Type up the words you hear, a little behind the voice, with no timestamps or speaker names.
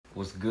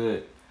What's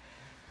good?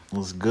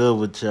 What's good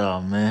with y'all,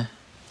 man?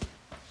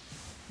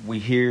 We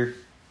here.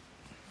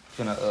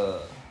 Finna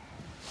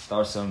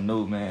start something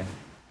new, man.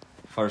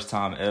 First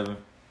time ever.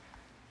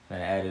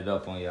 Finna add it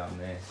up on y'all,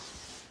 man.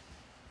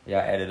 Y'all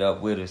add it up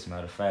with us,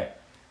 matter of fact.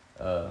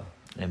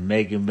 And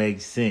make it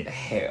make sense.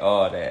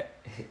 All that.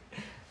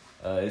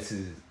 This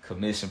is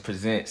Commission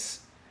Presents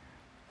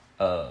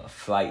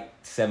Flight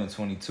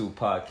 722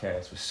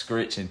 podcast with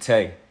Scritch and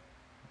Tay.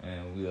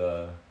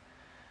 And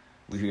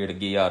we here to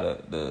give y'all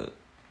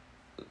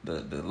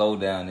the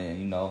lowdown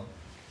and,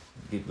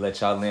 let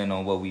y'all in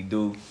on what we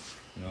do,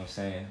 you know what I'm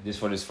saying? Just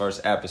for this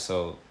first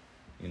episode,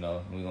 we're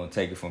going to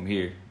take it from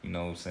here, you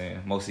know what I'm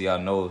saying? Most of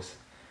y'all know us,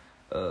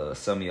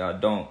 some of y'all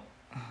don't.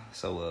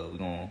 So we're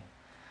going to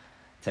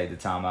take the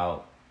time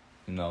out,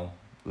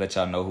 let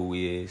y'all know who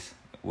we is,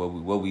 what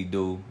we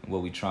do,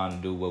 what we trying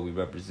to do, what we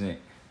represent.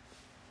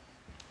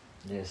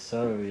 Yes,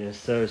 sir.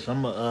 So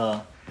I'm going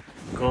to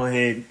go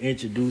ahead and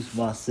introduce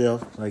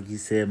myself. Like you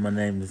said, my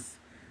name is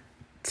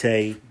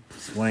Tay,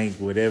 Swank,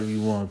 whatever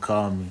you want to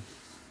call me.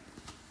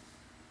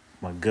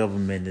 My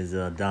government is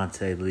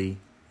Dante Lee.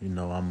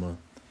 I'm a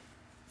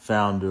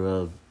founder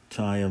of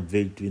Triumph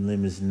Victory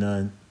Limits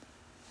None.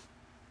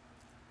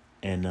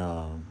 And,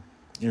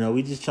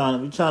 we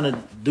trying to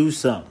do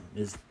something.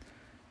 It's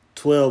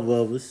 12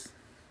 of us,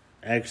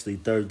 actually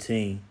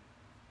 13.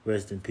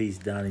 Rest in peace,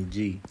 Donnie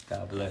G.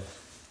 God bless.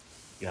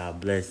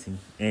 God bless him.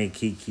 And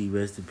Kiki,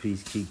 rest in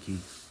peace, Kiki.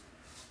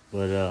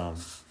 But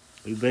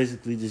we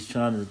basically just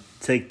trying to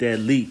take that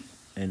leap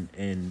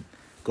and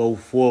go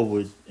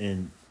forward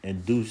and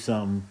do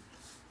something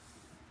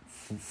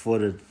for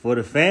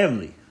the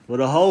family, for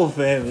the whole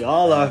family,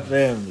 all our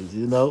families,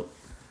 It's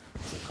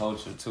a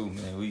culture too,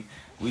 man.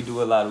 We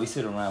do a lot. We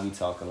sit around, we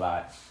talk a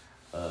lot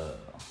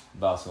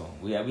about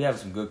we have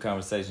some good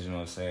conversations, you know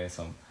what I'm saying?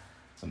 Some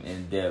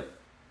in-depth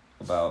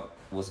about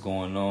what's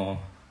going on,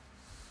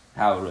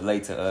 how it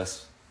relates to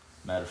us.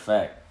 Matter of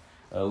fact,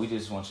 we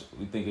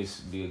think it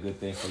should be a good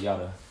thing for y'all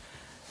to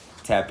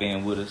tap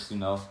in with us,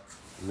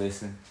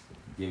 listen,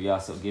 give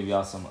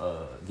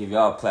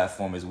y'all a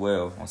platform as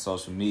well on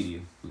social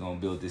media. We're gonna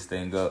build this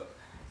thing up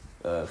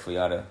for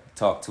y'all to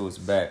talk to us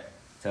back,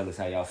 tell us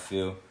how y'all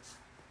feel.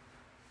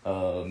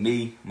 I'm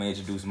gonna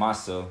introduce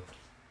myself.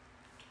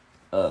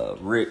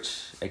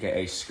 Rich,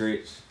 aka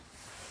Scritch,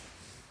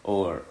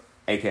 or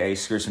aka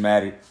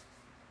Scritchmatic.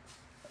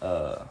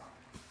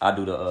 I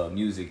do the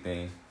music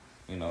thing,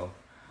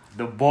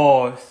 The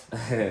bars.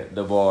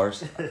 the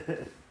bars.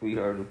 We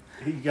heard them.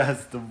 He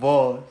got the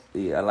bars.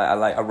 Yeah,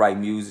 I write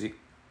music.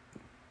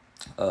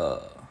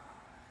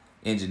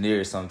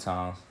 Engineer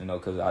sometimes,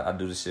 because I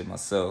do this shit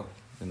myself,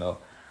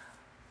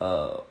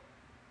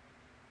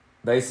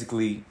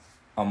 Basically,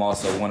 I'm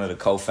also one of the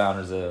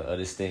co-founders of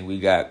this thing we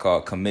got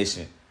called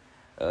Commission.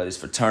 This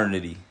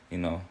fraternity,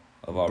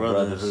 of our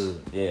brothers.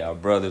 Yeah, our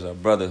brothers, our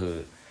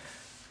brotherhood.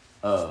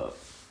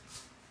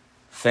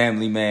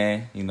 Family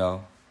man,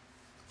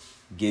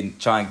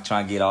 trying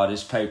to get all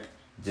this paper,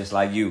 just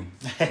like you.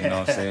 You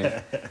know what I'm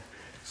saying?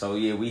 So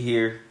yeah, we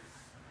here.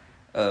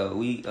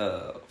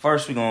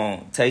 First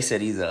Tay said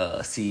he's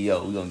a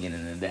CEO. We gonna get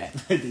into that.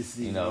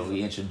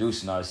 We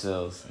introducing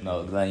ourselves.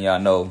 Letting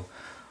y'all know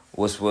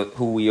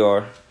who we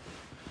are.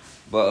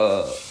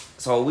 But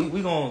so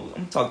I'm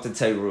gonna talk to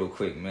Tay real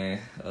quick,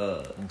 man.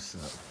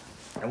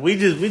 And we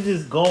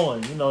just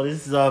going.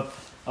 This is our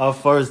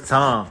first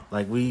time.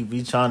 Like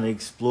we trying to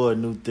explore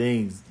new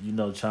things.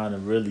 Trying to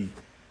really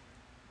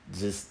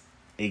just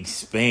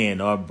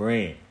expand our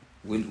brand.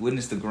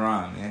 Witness the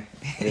grind, man.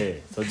 Yeah.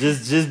 So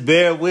just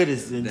bear with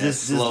us and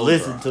just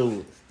listen grind. To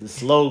it. The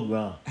slow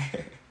grind.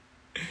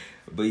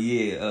 But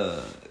yeah,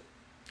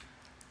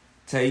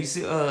 Tay, you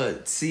see,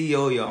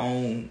 CEO of your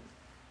own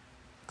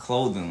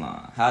clothing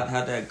line.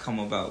 How'd that come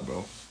about,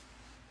 bro?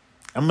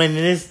 I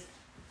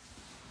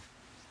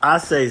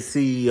say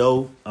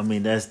CEO.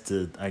 That's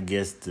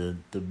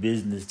the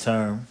business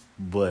term,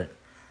 but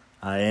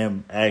I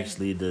am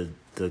actually the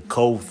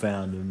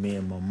co-founder. Me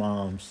and my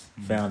mom's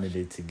founded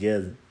it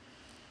together.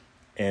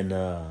 And,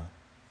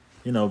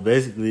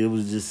 basically it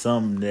was just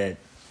something that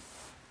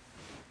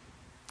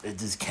it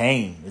just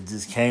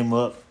came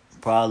up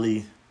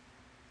probably,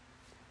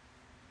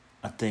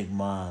 I think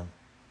my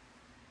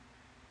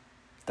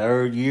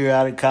third year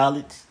out of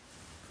college.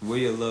 Where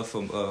your love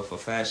for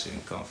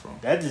fashion come from?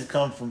 That just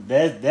come from,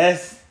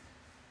 that's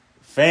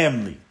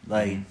family.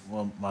 Like,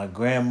 my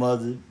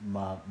grandmother,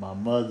 my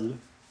mother,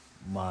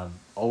 my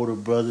older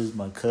brothers,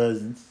 my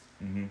cousins.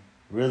 Mm-hmm.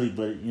 Really,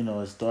 but,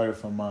 it started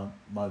from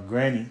my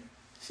granny.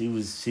 She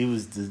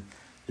was the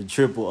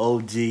triple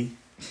OG.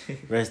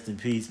 Rest in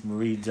peace,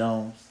 Marie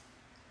Jones.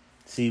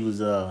 She was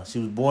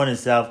born in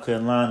South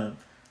Carolina,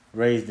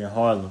 raised in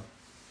Harlem.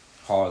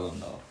 Harlem,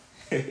 though.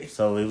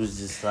 So it was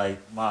just like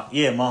my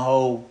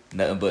whole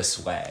nothing but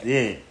swag.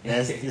 Yeah,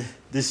 that's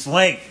the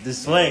swank,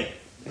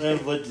 nothing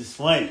but the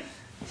swank,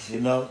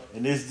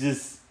 And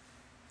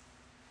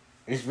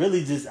it's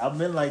really just I've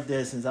been like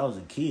that since I was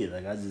a kid.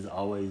 Like I just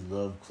always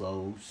loved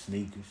clothes,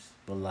 sneakers,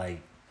 but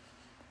like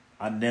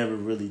I never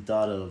really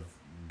thought of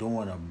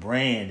doing a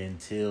brand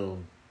until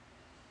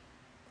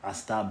I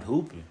stopped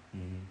hooping.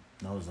 Mm-hmm.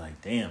 And I was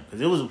like, damn. Because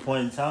there was a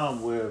point in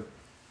time where,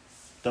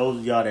 those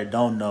of y'all that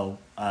don't know,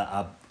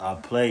 I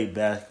played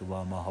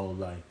basketball my whole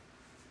life.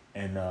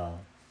 And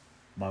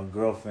my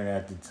girlfriend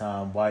at the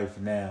time, wife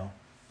now,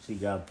 she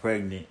got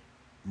pregnant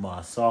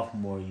my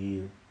sophomore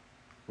year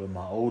with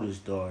my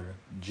oldest daughter,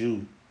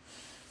 Ju.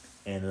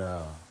 And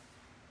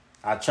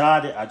I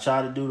tried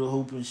to do the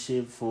hooping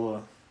shit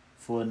for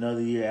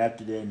another year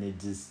after that, and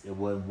it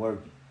wasn't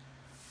working.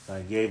 So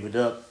I gave it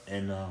up,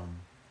 and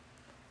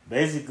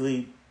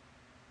basically,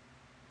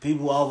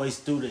 people always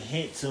threw the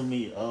hint to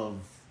me of,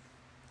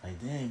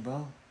 like, dang,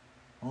 bro,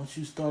 why don't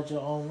you start your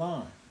own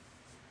line?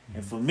 Mm-hmm.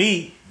 And for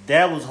me,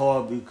 that was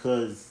hard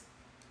because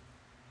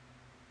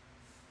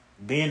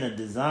being a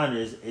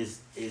designer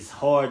is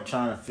hard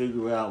trying to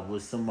figure out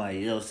what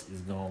somebody else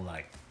is gonna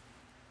like.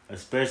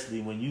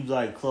 Especially when you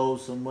like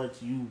clothes so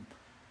much,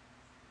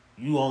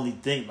 you only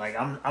think, like,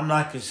 I'm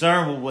not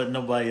concerned with what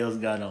nobody else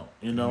got on.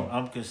 You know,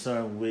 I'm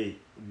concerned with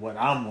what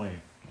I'm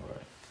wearing.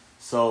 Right.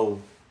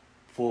 So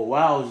for a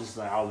while, I was just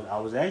like,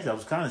 I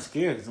was kind of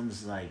scared because I'm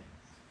just like,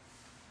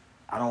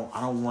 I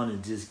don't want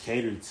to just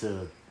cater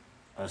to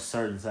a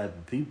certain type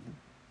of people.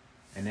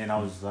 And then I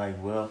was like,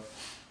 well,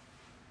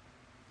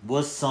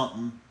 what's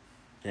something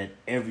that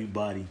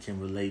everybody can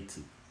relate to?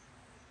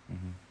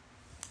 Mm-hmm.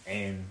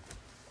 And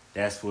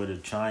that's where the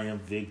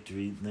triumph,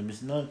 victory,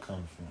 limits none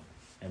comes from.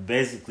 And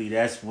basically,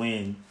 that's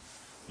when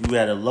you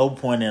at a low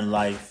point in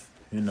life,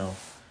 you know,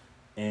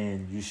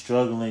 and you're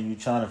struggling, you're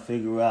trying to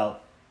figure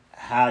out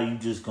how you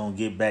just gonna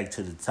get back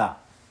to the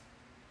top,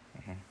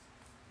 mm-hmm.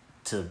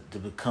 to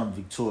become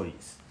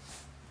victorious.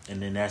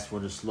 And then that's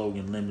where the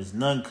slogan "Limits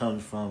None"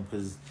 comes from,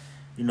 because,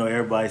 you know,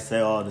 everybody say,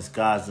 "Oh, the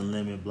sky's the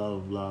limit," blah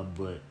blah blah,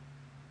 but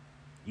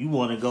you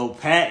want to go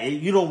past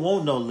it. You don't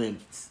want no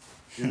limits.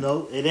 You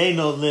know, it ain't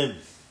no limit.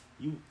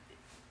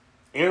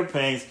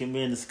 Airplanes can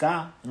be in the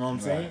sky. You know what I'm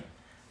saying?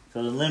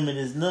 So the limit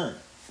is none.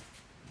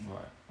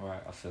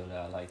 Right. I feel that.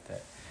 I like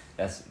that.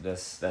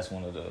 That's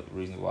one of the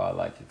reasons why I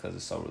like it, because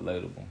it's so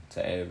relatable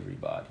to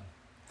everybody.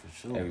 For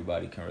sure.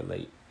 Everybody can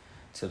relate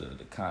to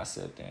the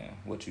concept and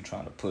what you're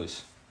trying to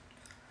push.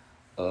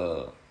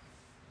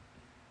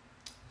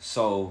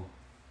 So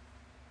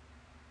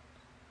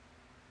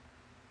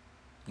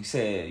you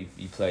said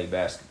you played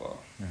basketball.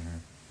 Mm-hmm.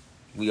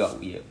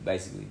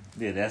 Basically.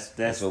 Yeah,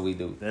 that's what we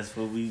do. That's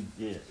where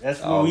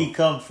we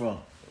come from.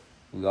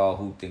 We all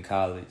hooped in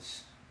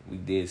college. We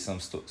did some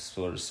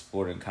sort of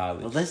sport in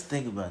college. Well, let's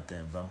think about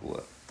that, bro.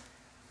 What?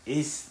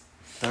 It's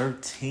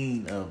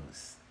 13 of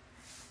us.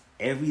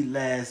 Every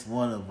last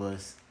one of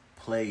us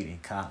played in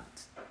college.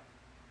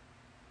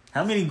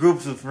 How many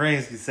groups of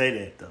friends can say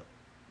that, though?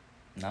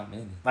 Not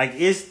many. Like,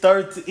 it's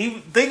 13.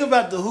 Even think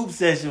about the hoop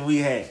session we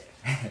had.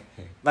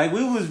 Like,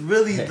 we was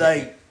really,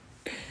 like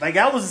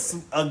that was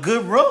a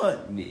good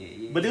run.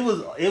 Yeah. But it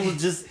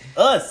was just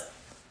us.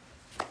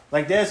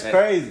 Like, that's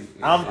crazy.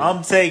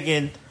 I'm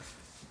taking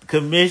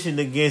commission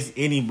against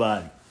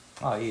anybody.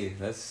 Oh yeah,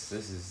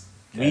 that's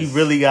we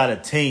really got a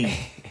team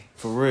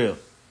for real.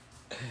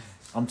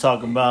 I'm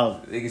talking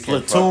about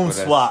platoon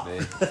swap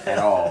at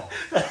all.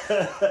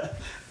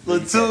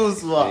 Platoon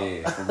swap.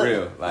 Yeah, for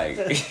real. Like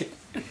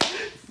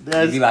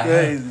that's like,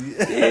 crazy.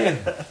 Yeah,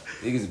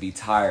 niggas be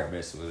tired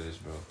messing with us,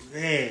 bro.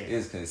 Man,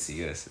 niggas couldn't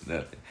see us or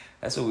nothing.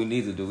 That's what we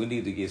need to do. We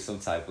need to get some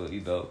type of,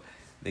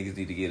 niggas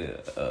need to get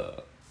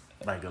a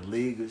like a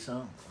league or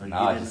something.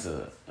 Nah, just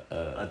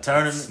a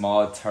tournament,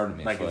 small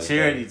tournament, like a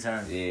charity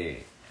tournament. Yeah,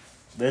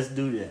 let's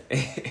do that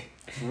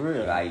for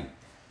real. Like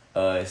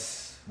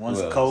us.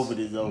 Once COVID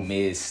is over,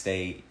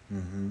 Mid-State,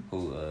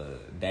 who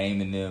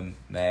Dame and them,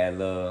 Mad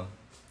Love.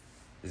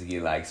 Let's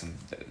get like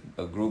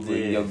a group.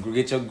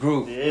 Get your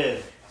group. Yeah.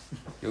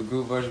 Your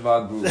group versus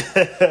my group.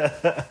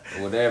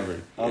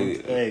 Whatever.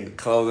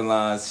 Clothing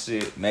lines,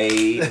 shit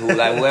made.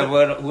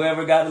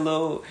 Whoever got a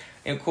little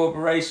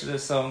incorporation or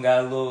something,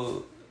 got a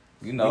little,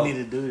 We need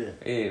to do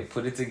that. Yeah,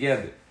 put it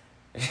together.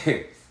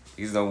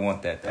 Niggas don't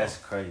want that, though. That's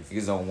crazy.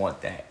 Niggas don't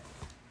want that.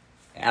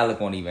 Alec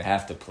won't even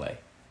have to play.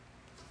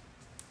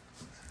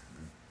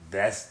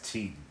 That's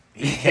cheating.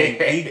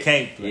 He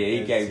can't play. Yeah,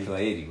 he can't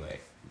play anyway.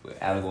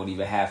 But Alec won't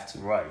even have to.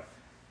 Right.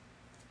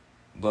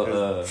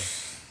 But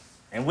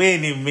and we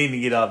ain't even mean to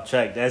get off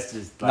track. That's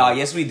just like,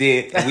 yes we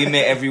did. We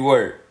meant every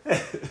word.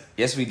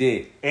 Yes we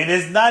did. And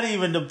it's not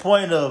even the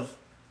point of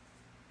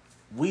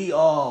we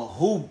all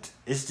hooped.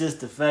 It's just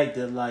the fact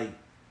that, like,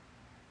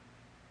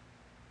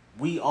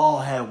 we all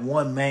had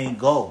one main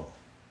goal.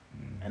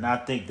 Mm-hmm. And I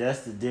think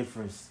that's the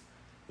difference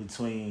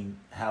between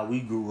how we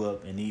grew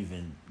up and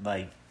even,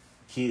 like,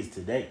 kids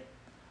today.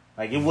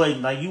 Like, it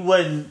wasn't, like,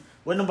 wasn't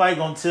nobody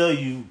gonna tell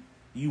you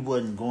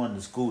wasn't going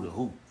to school to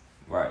hoop.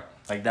 Right.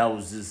 Like, that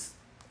was just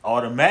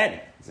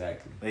automatic.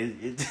 Exactly.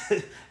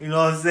 You know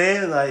what I'm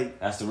saying? Like,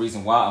 that's the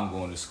reason why I'm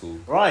going to school.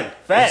 Right.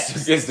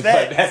 Facts. Just to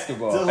play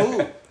basketball. To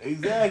hoop.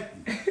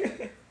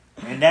 Exactly.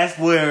 And that's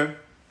where,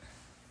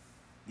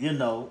 you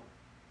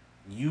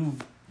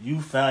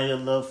found your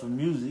love for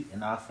music,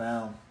 and I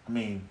found,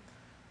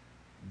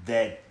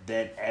 that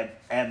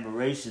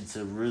admiration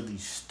to really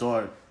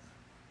start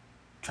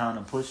trying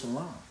to push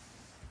along?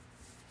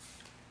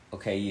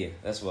 Okay, yeah,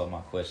 that's what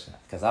my question.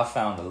 Because I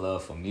found a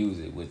love for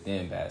music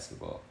within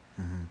basketball.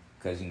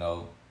 Because,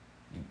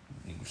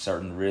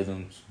 certain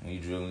rhythms, when you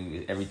drill,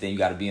 everything, you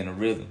got to be in a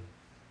rhythm.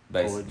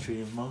 Basically.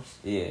 Poetry and most?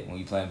 Yeah, when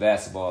you playing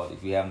basketball,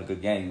 if you're having a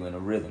good game, you in a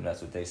rhythm.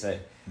 That's what they say.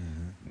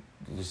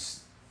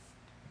 Just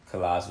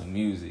collides with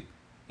music,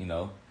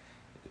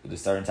 The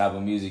certain type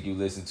of music you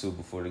listen to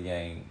before the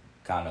game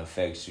kind of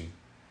affects you.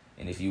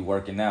 And if you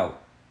working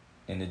out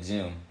in the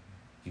gym,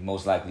 you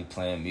most likely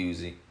playing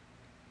music.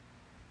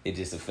 It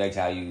just affects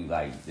how you,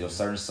 there's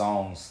certain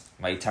songs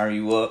might turn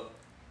you up.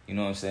 You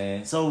know what I'm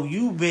saying? So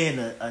you being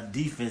a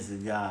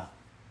defensive guy,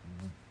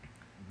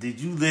 did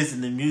you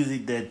listen to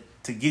music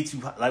to get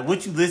you,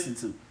 what you listen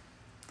to?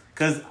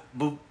 Because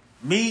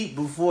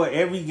before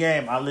every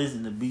game, I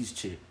listen to Beast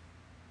Chick.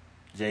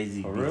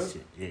 Jay-Z For Beast real?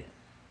 Chick, yeah.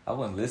 I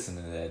wasn't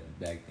listening to that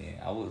back then.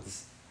 I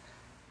was...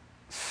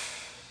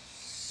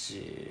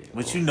 Shit.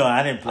 But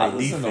I didn't play I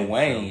listened defense. to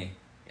Wayne.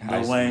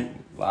 Lil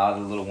Wayne? A lot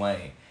of Lil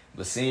Wayne.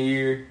 But senior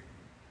year,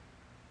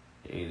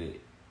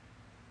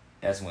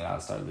 that's when I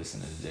started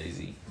listening to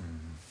Jay-Z.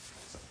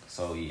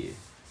 So yeah.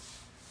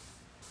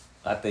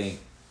 I think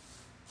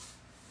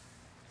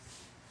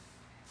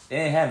it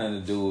ain't had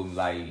nothing to do with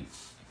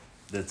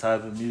the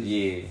type of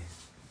music.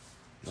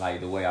 Yeah,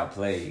 the way I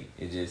played.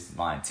 It's just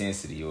my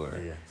intensity or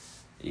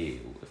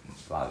if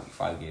I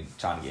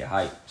trying to get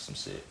hype or some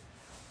shit.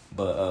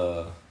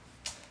 But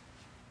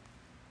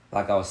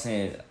like I was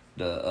saying,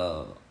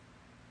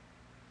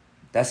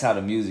 that's how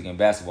the music and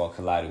basketball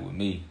collided with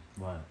me.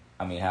 Right.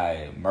 I mean, how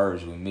it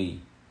merged with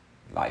me.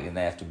 And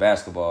after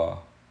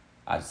basketball,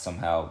 I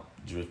somehow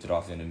drifted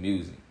off into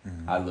music.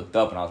 I looked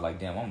up and I was like,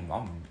 damn,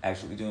 I'm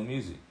actually doing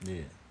music.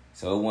 Yeah.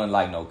 So it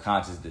wasn't no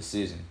conscious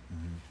decision.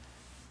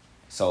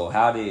 So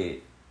how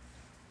did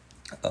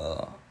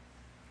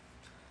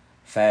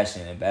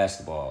fashion and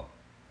basketball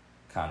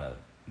kind of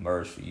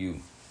merge for you?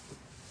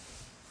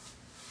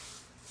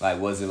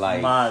 Was it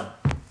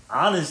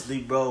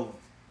honestly, bro,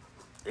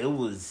 it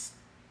was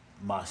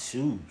my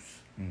shoes.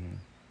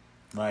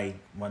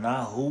 When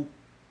I hoop,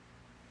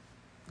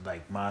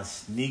 my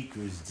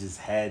sneakers just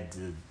had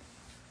to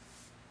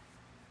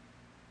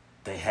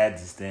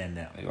stand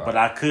out. Right. But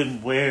I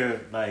couldn't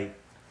wear It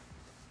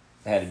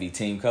had to be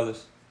team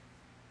colors?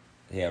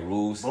 They had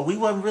rules? But we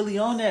wasn't really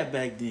on that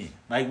back then.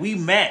 We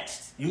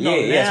matched. Now,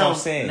 that's what I'm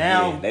saying.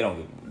 Now they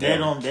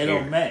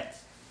don't match.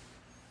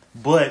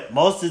 But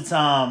most of the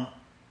time,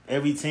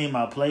 every team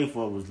I played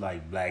for was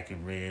black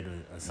and red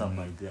or something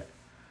like that.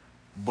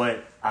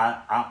 But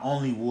I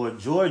only wore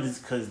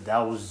Jordans because that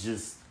was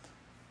just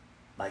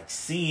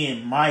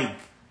seeing Mike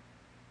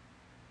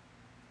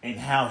and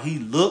how he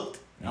looked.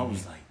 I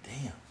was like,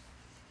 damn,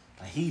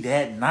 he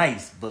that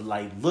nice. But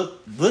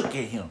look at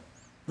him.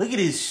 Look at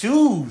his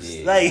shoes.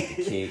 Yeah,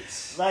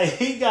 kicks.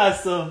 He got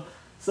some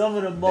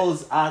of the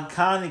most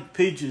iconic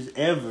pictures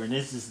ever. And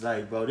it's just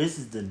bro, this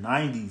is the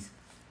 90s.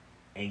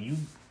 And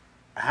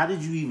how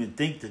did you even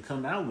think to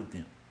come out with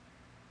them?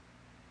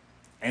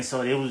 And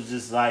so it was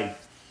just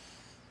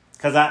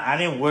because I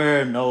didn't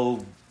wear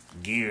no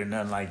gear or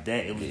nothing like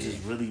that. It was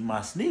just really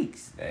my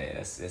sneaks. Yeah,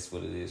 that's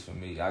what it is for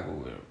me. I go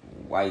wear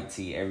white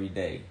tee every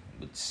day.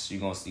 But you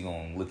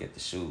gonna look at the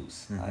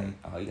shoes.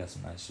 Oh, you got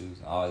some nice shoes.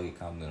 Oh, you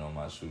comment on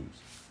my shoes.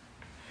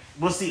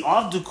 But see,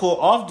 off the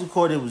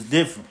court, it was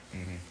different.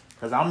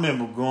 Because I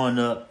remember growing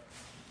up,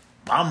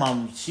 my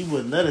mom, she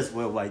wouldn't let us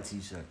wear white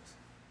t-shirts.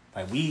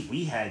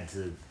 We had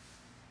to,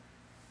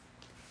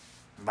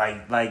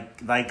 like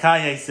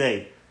Kanye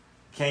say,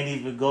 can't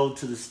even go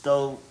to the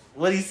store.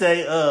 What'd he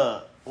say?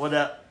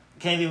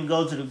 Can't even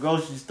go to the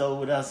grocery store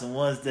without some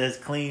ones that's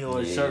clean or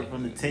a shirt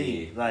from the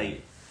team.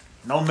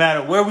 No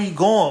matter where we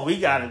going, we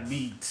gotta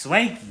be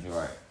swanky.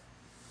 Right.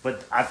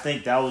 But I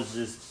think that was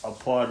just a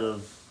part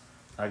of,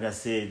 like I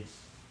said,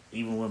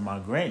 even with my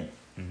granny.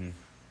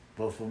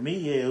 But for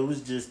me, it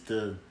was just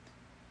the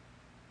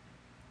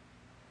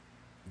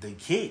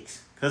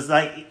kicks. Cause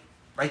like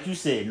you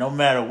said, no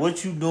matter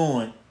what you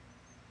doing,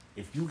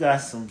 if you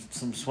got some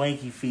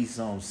swanky feet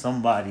on,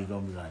 somebody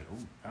gonna be like,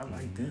 "Ooh, I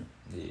like them."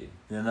 Yeah.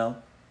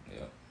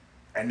 Yeah.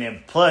 And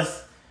then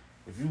plus,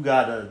 if you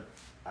got a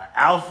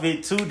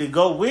outfit too to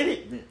go with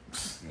it, then,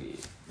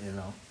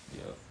 Yeah,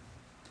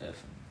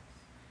 definitely.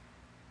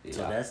 Yeah.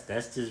 So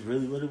that's just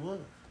really what it was.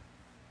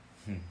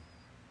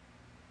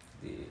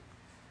 Yeah.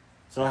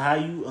 So how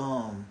you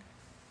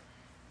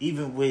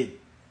even with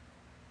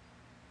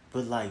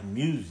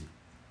music,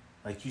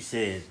 like you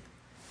said,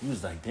 you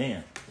was like,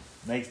 damn.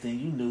 Next thing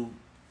you knew,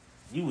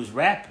 you was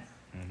rapping.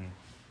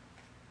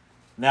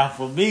 Now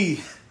for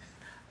me,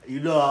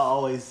 I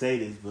always say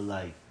this,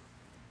 but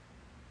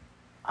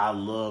I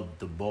love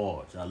the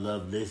bars. I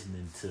love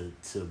listening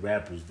to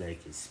rappers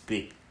that can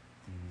spit.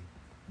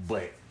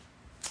 But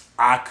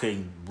I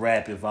couldn't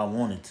rap if I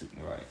wanted to.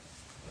 Right.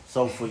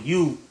 So for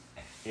you,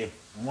 if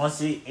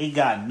once it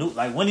got new,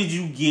 when did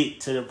you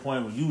get to the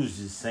point where you was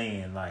just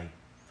saying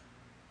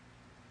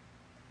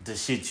the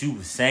shit you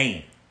was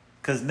saying?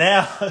 Cause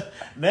now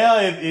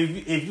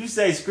if you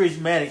say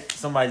Screechmatic,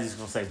 somebody's just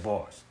gonna say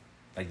bars.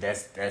 Like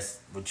that's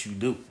what you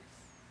do.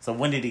 So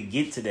when did it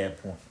get to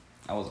that point?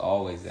 I was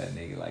always that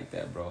nigga like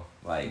that, bro.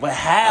 Like, but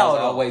how? I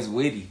was always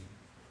witty.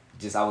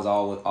 I was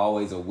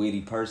always a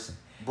witty person.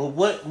 But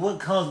what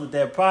comes with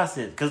that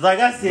process? Cause like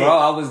I said,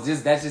 bro,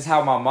 that's just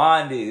how my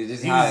mind is.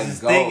 It's just how it goes.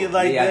 Thinking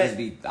like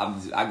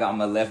that?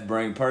 I'm a left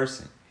brain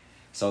person.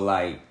 So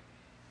like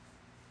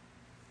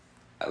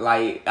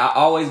I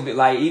always be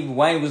like, even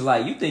Wayne was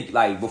like, you think,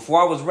 like,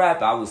 before I was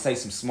rapping, I would say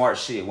some smart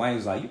shit. Wayne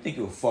was like, you think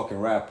you're a fucking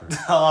rapper.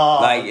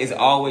 Like, it's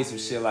always some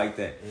shit like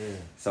that. Yeah.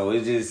 So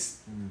it just,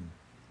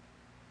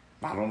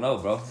 I don't know,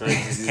 bro. So it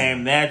just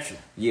came natural.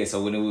 Yeah,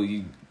 so when it was,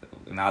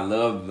 and I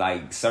love,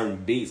 like, certain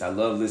beats. I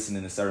love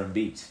listening to certain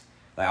beats.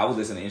 Like, I was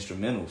listening to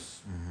instrumentals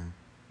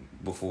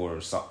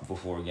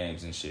before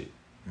games and shit.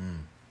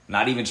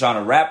 Not even trying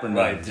to rap or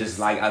nothing. Right, just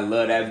like, I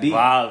love that beat.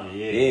 Wow,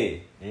 yeah.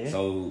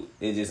 So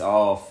it just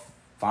all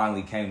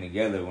finally came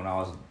together when I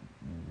was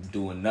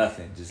doing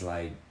nothing. Just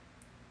like,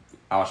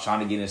 I was trying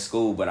to get in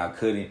school, but I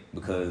couldn't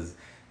because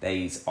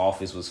they's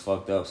office was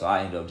fucked up. So I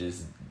ended up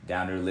just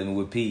down there living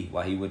with P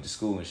while he went to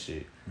school and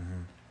shit.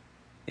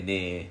 And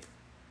then,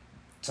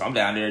 so I'm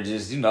down there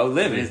just,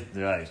 living.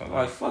 Right. So I'm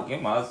like, fuck it,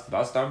 I'm about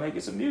to start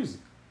making some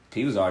music.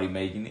 P was already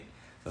making it.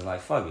 So I was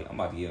like, fuck it, I'm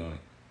about to get on it.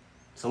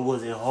 So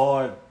was it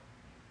hard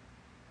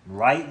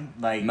writing?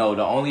 Like, no,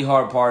 the only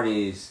hard part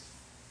is,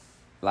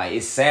 like,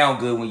 it sound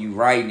good when you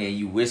writing and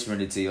you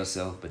whispering it to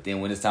yourself, but then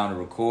when it's time to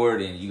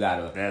record and you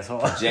gotta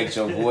project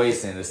your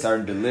voice and a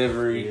certain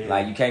delivery,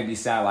 like, you can't be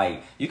sound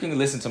like, you can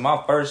listen to my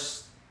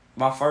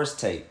first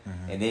tape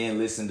and then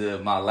listen to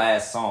my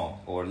last song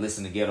or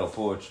listen to Ghetto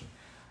Poetry.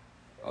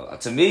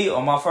 To me,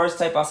 on my first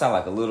tape, I sound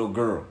like a little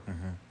girl,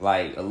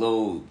 like a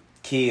little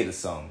kid or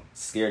something,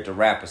 scared to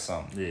rap or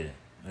something. Yeah.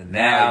 And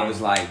now it's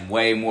like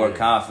way more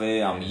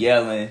confident. I'm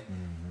yelling,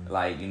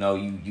 like,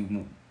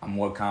 I'm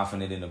more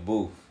confident in the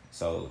booth.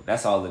 So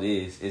that's all it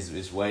is.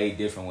 It's way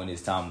different when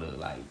it's time to,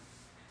 like,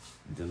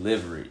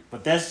 deliver it.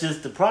 But that's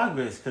just the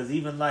progress, because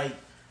even, like,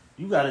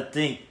 you got to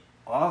think,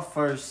 our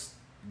first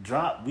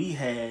drop we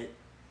had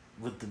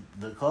with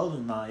the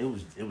clothing line,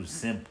 it was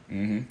simple.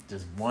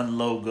 Just one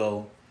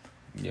logo,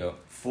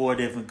 4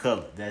 different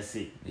colors. That's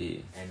it.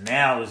 Yeah. And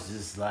now it's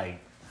just like,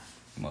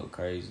 I'm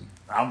crazy.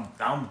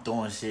 I'm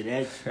throwing shit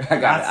at you. I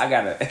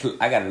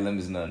got a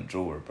Lemons None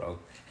drawer, bro.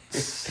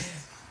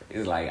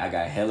 It's like I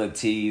got hella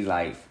tees,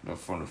 like,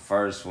 from the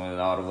first one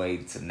all the way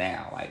to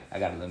now. Like, I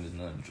got a Lemons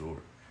None drawer.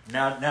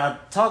 Now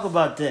talk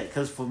about that,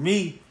 because for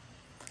me,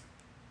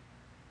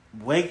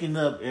 waking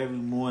up every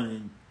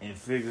morning and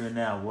figuring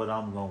out what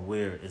I'm gonna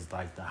wear is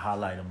like the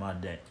highlight of my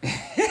day.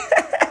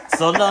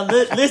 So now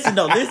listen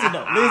though.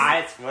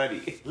 It's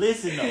funny.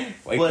 Listen though.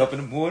 Wake up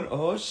in the morning,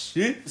 oh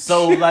shit.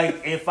 So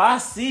like, if I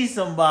see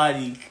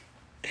somebody,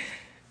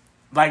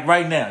 like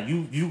right now,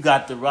 you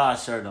got the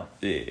Ross shirt on.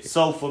 Yeah.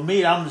 So for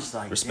me, I'm just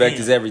like, respect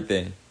is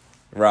everything.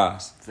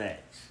 Ross.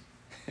 Facts.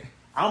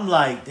 I'm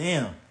like,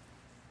 damn.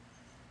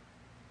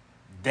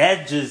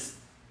 That just,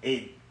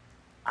 I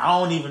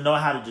don't even know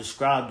how to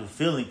describe the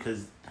feeling,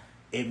 because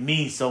it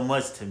means so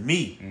much to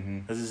me.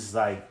 Because it's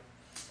like,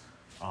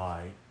 all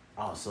right,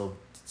 oh,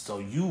 so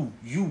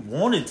you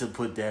wanted to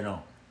put that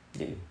on.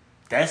 Yeah.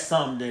 That's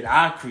something that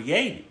I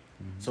created.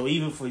 So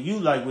even for you,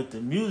 like with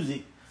the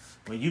music,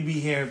 when you be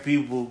hearing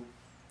people,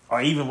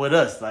 or even with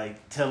us,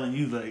 like telling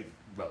you, like,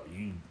 bro,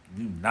 you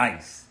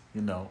nice,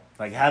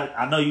 Like, how,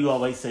 I know you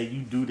always say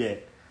you do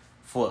that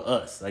for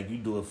us, like you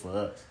do it for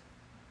us,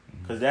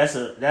 because that's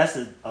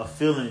a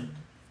feeling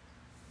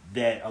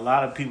that a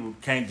lot of people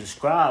can't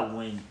describe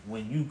when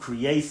you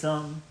create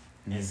something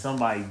and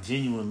somebody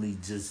genuinely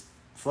just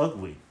fuck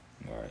with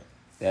you. Right.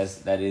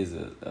 That is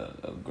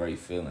a great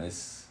feeling.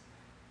 It's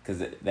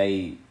because it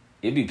be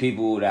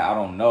people that I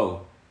don't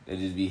know that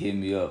just be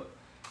hitting me up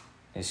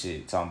and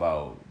shit, talking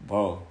about,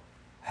 bro,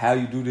 how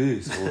you do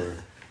this, or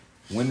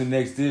when the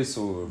next this,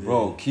 or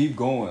bro, keep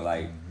going,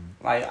 like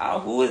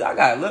who is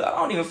I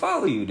don't even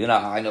follow you. Then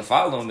I end up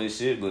following this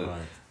shit, but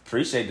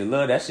appreciate the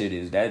love. That shit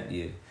is that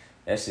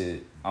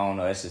shit. I don't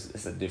know.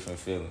 It's a different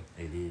feeling.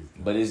 It is,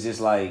 but it's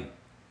just like,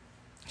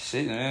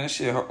 shit, man.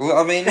 Shit.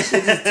 I mean, this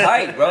shit is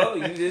tight, bro.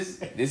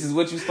 This is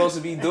what you're supposed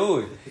to be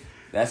doing.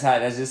 That's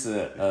just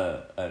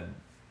a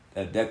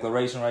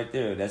declaration right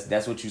there.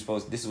 That's what you're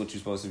supposed. This is what you're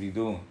supposed to be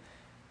doing.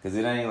 Cause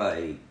it ain't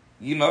like,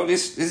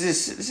 this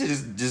shit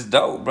is just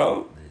dope,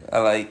 bro. I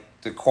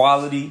like the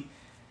quality,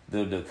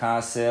 the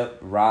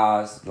concept,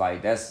 Roz,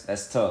 like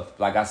that's tough.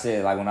 Like I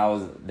said, like when I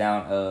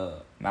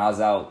was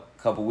out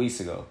a couple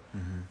weeks ago.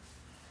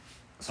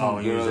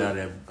 When you was out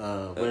at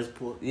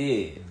Westport?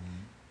 Yeah.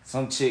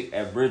 Some chick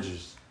at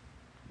Bridgers.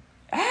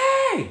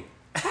 Hey!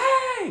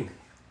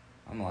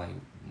 I'm like,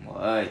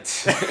 what?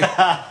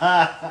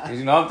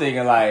 Cause I'm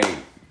thinking like,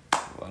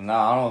 well, no,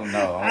 I don't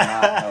know.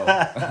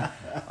 I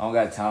don't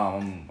got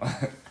time.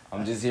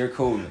 I'm just here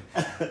cooling.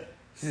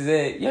 She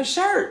said, your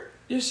shirt,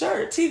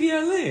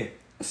 TVLN.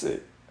 I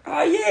said,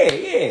 oh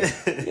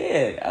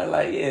yeah. I was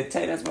like, yeah,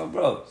 Tay, that's my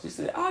bro. She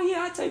said, oh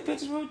yeah, I take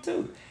pictures with him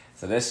too.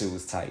 So that shit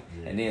was tight.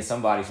 Yeah. And then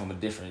somebody from a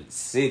different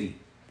city,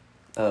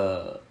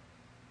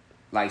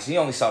 like she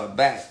only saw the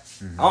back.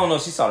 Mm-hmm. I don't know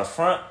if she saw the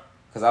front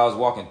because I was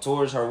walking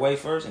towards her way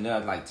first, and then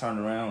I like turned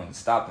around and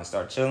stopped and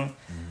started chilling.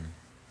 Mm-hmm.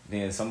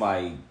 Then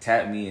somebody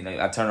tapped me, and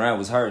I turned around. It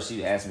was her.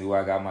 She asked me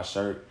where I got my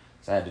shirt,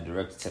 so I had to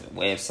direct her to the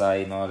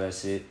website and all that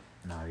shit.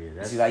 Nah,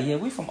 yeah, She's like, "Yeah,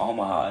 we from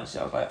Omaha." And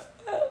shit. I was like,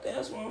 "Oh,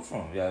 that's where I'm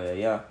from."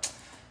 Yeah.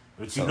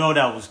 But you know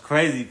that was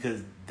crazy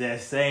because that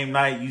same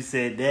night you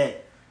said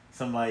that,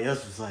 somebody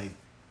else was like,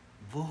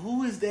 "Well,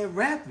 who is that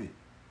rapping?"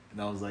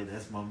 And I was like,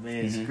 "That's my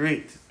man,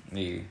 Scritch."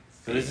 Yeah.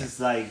 So it's just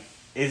like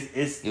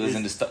it's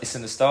in the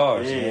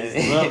stars. Yeah, Man.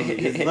 it's lovely.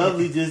 It's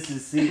lovely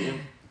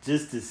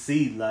just to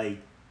see like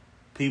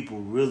people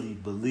really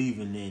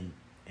believing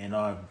in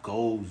our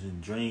goals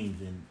and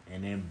dreams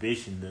and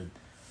ambition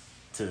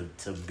to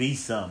be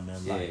something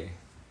in life.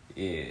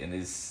 Yeah, and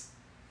it's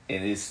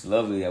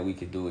lovely that we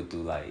could do it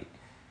through like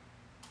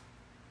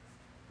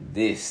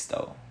this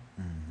though,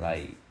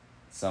 like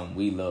something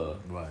we love,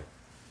 right?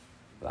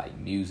 Like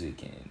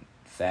music and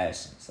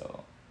fashion.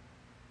 So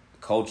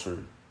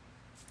culture,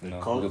 we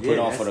can put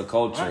on for the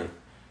culture. Right.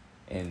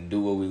 And do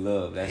what we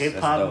love. Hip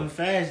hop and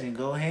fashion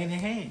go hand in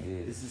hand.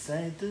 Yeah. It's the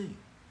same thing.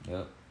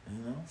 Yep. You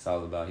know? It's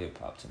all about hip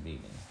hop to me,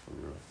 man, for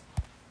real.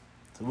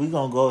 So we're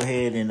gonna go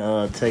ahead and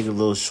take a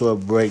little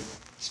short break.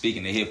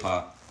 Speaking of hip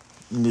hop.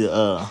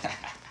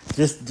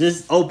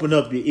 Just open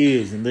up your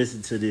ears and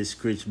listen to this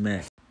Scritch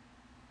Mac.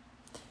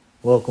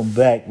 Welcome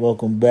back.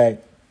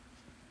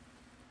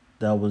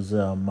 That was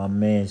my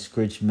man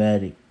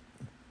Scritchmatic,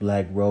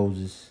 Black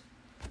Roses.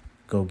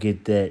 Go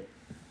get that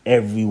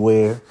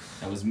everywhere.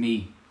 That was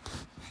me.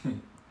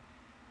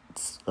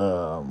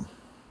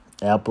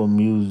 Apple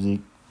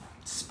Music,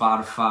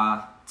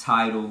 Spotify,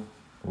 Tidal.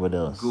 What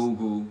else?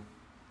 Google.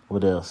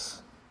 What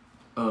else?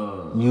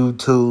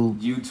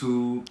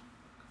 YouTube,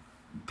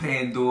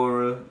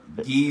 Pandora,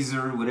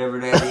 Geezer, whatever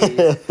that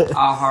is.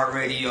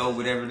 iHeartRadio,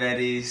 whatever that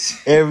is.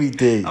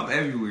 Everything. I'm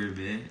everywhere,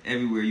 man.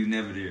 Everywhere, you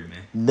never there, man.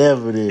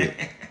 Never there.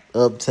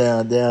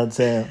 Uptown,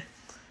 downtown,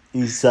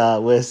 east side,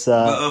 west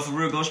side. But for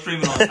real, go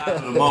stream it on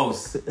Tidal the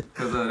most.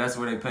 Because that's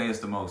where they pay us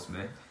the most,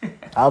 man.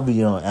 I'll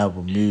be on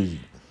Apple Music.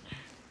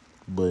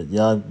 But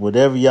y'all,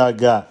 whatever y'all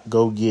got,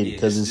 go get it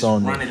because it's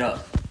on there. Run it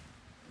up.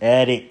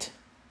 Add it.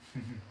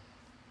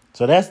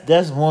 So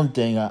that's one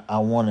thing I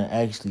want to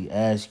actually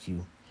ask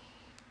you.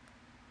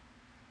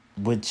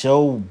 With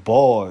your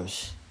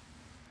bars,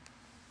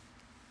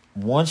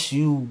 once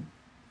you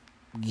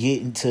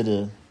get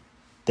into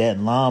that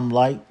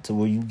limelight to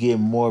where you get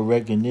more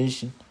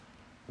recognition,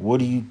 what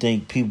do you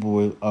think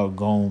people are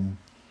going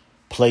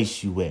to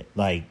place you at?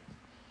 Like,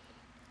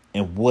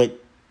 and what,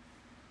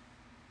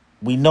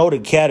 we know the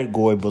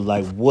category, but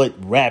like what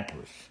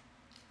rappers?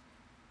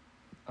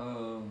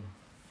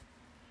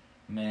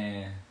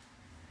 Man.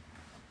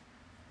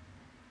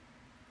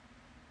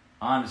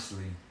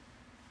 Honestly.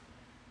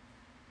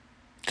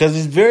 Because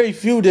there's very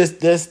few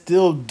that's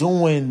still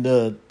doing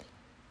the...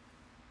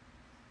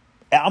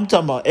 I'm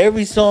talking about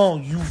every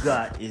song you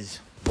got is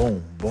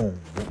boom, boom,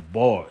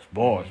 boom,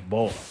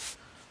 bars.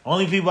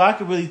 Only people I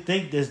can really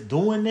think that's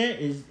doing that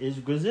is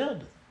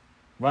Griselda.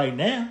 Right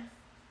now.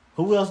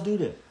 Who else do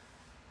that?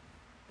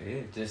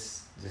 Yeah,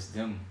 just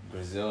them,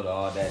 Griselda,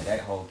 all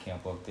that whole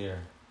camp up there.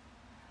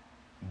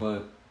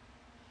 But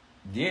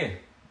yeah,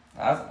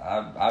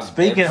 I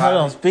Speaking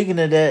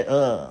of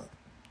that,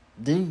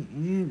 did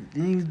you?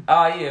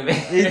 Oh yeah,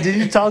 man. Did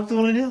you talk to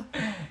one of them?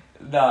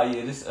 Nah,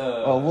 yeah, this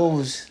Oh, what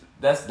was?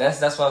 That's what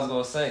I was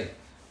gonna say,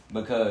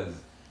 because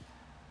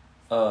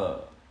I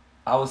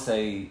would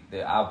say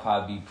that I'll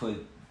probably be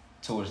put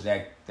towards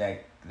that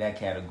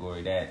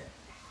category, that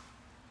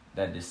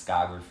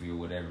discography or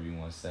whatever you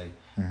want to say,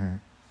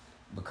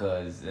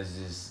 because that's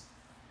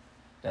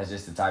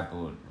just the type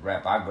of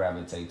rap I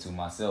gravitate to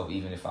myself.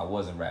 Even if I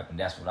wasn't rapping,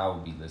 that's what I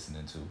would be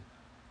listening to.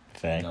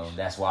 Facts. You know,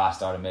 that's why I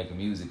started making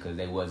music, because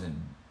they wasn't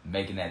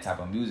making that type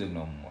of music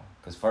no more.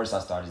 Because first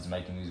I started just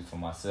making music for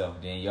myself,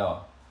 then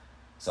y'all.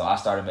 So I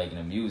started making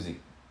the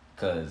music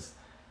because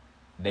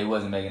they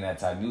wasn't making that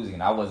type of music,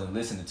 and I wasn't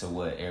listening to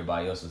what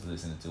everybody else was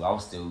listening to. I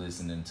was still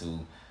listening to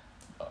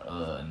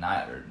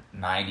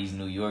 90s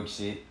New York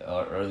shit,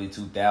 early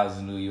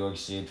 2000s New York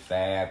shit,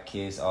 Fab,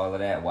 Kiss, all of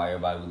that, while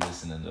everybody was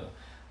listening to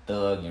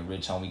Thug and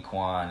Rich Homie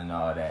Quan and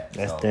all that.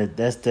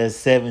 That's that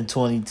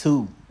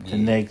 722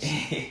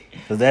 connection.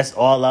 Because that's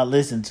all I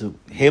listen to,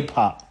 hip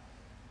hop.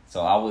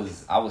 So I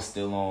was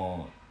still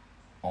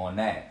on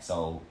that.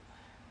 So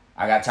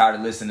I got tired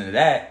of listening to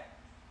that.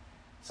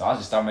 So I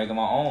just started making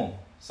my own.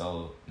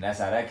 So that's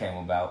how that came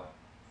about.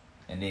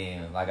 And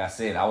then, like I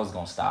said, I was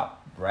gonna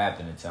stop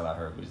rapping until I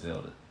heard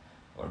Griselda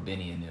or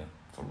Benny and them,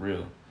 for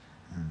real.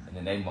 And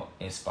then they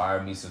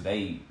inspired me, so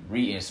they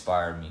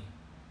re-inspired me,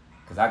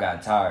 because I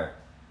got tired.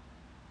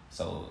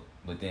 So,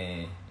 but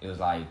then it was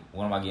like,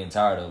 what am I getting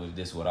tired of if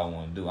this is what I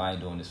want to do? I ain't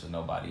doing this for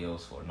nobody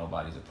else or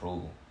nobody's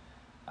approval.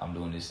 I'm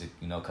doing this,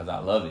 because I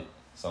love it.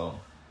 So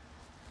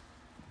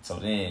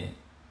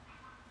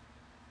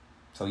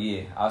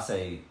yeah, I'll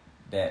say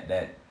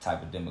that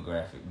type of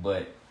demographic.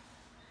 But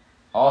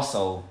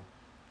also,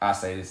 I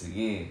say this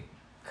again,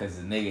 cause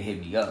the nigga hit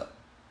me up.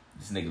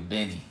 This nigga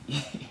Benny.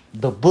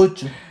 The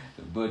Butcher.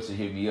 The Butcher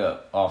hit me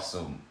up off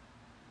some.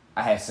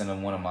 I had sent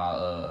him one of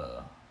my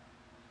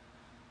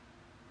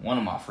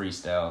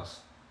freestyles,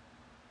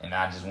 and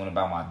I just went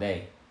about my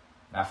day,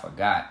 and I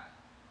forgot.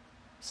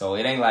 So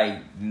it ain't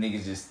like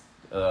niggas just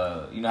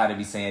you know how they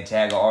be saying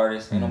tag an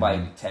artist. Ain't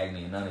nobody tag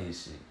me in none of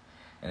his shit.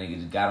 And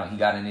nigga just he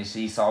got in this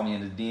shit. He saw me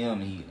in the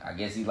DM. And I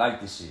guess he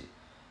liked the shit.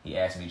 He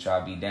asked me to try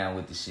to be down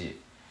with the shit,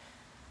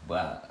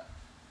 but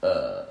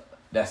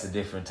that's a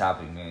different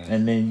topic, man.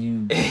 And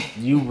then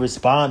you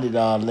responded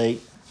all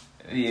late.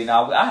 Yeah,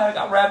 no,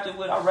 I rapped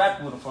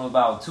with him for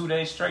about 2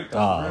 days straight. Though,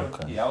 oh, for real.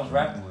 Okay. Yeah, I was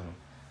rapping with him.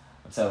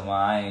 I tell him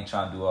I ain't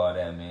trying to do all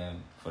that,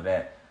 man. For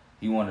that,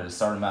 he wanted a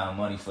certain amount of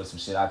money for some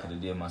shit I could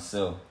have did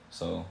myself.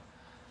 So,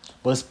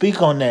 but speak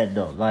on that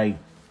though, like,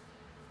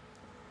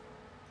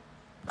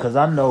 cause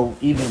I know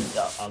even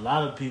a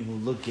lot of people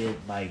look at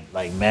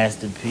like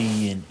Master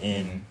P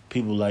and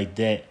people like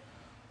that.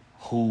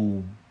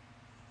 Who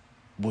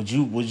would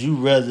you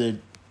rather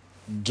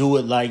do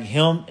it like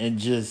him and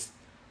just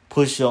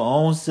push your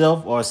own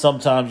self, or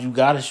sometimes you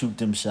gotta shoot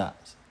them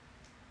shots?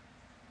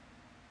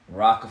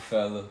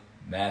 Rockefeller,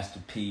 Master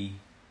P,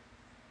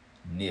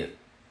 Nip.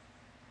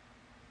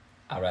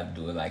 I'd rather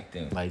do it like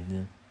them. Like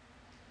them.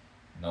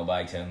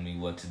 Nobody telling me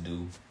what to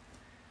do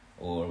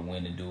or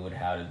when to do it,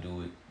 how to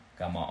do it.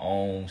 Got my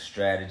own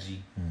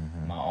strategy,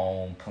 my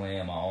own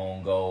plan, my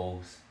own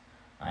goals.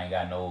 I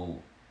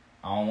don't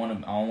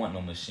want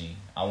no machine.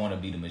 I want to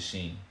be the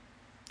machine.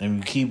 And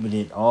you keeping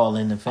it all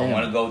in the family. I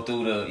want to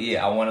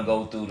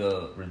go through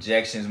the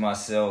rejections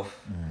myself.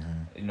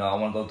 You know, I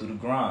want to go through the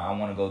grind. I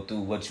want to go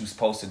through what you're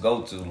supposed to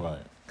go through. Right.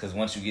 Because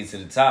once you get to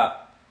the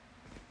top,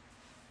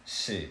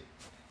 shit,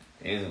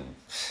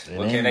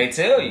 what can they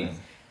tell you?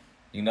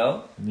 You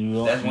know?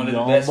 That's one of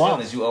the best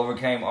feelings. You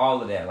overcame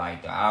all of that.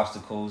 Like the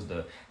obstacles,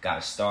 the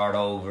got to start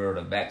over,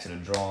 the back to the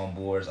drawing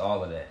boards,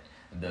 all of that.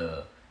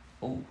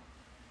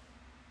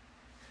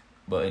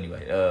 But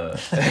anyway,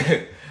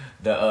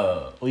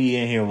 we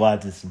in here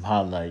watching some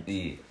highlights.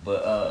 Yeah,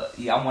 but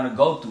I want to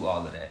go through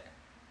all of that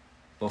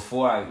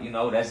before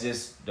that's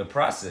just the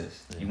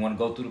process. Yeah. You want to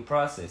go through the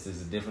process.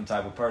 It's a different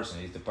type of person.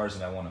 It's the person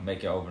that want to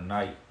make it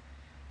overnight.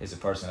 It's the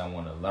person that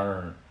want to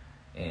learn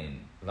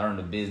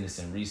the business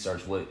and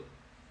research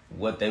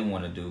what they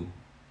want to do.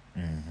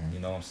 You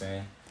know what I'm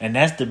saying? And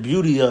that's the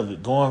beauty of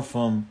it. Going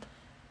from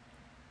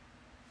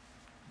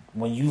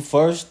when you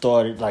first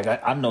started, like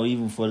I know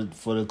even for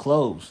the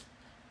clothes.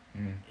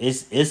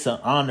 It's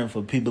an honor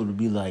for people to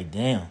be like,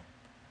 damn,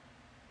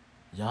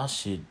 y'all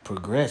should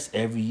progress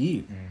every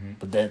year.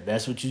 But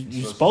that's what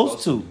you're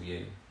supposed to. Yeah,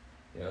 yep.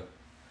 You're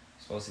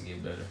supposed to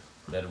get better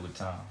with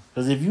time.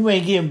 Because if you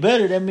ain't getting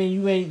better, that means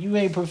you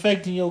ain't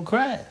perfecting your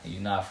craft.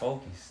 You're not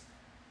focused.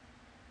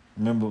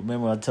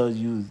 Remember I told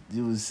you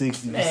was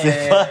 60%.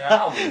 Man,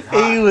 I was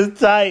hot. He was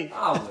tight.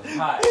 I was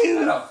hot. How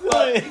the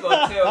fuck you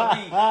gonna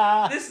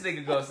tell me? This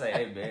nigga gonna say,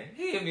 hey man,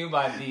 he hit me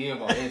by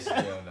DM on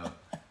Instagram though.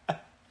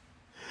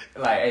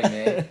 Like, hey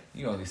man,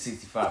 you only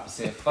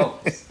 65%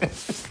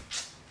 focused.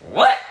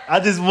 What? I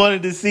just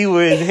wanted to see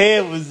where his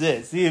head was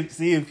at. See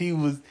if he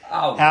was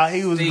how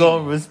he was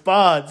gonna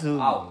respond to it.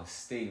 I was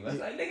steaming. I was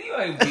like, nigga, you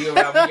ain't be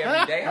around me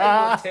every day.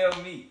 How you gonna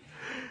tell me?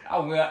 I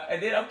went,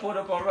 and then I pulled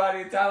up on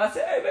Roddy and Tyler. I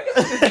said, hey man, get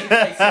this nigga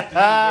face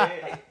to me,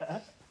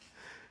 man.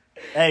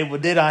 Hey,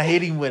 but then I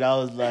hit him with, I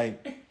was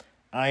like,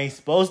 I ain't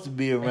supposed to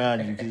be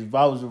around you, because if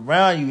I was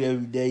around you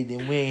every day,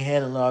 then we ain't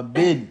handling our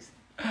business.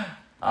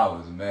 I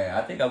was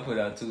mad. I think I put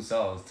out 2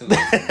 songs too. Yeah.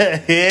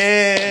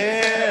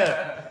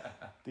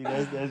 See,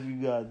 that's what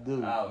you gotta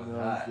do. I was you know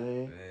hot, what I'm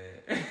saying?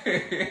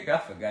 Man. I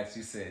forgot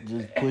you said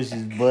just that. push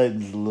his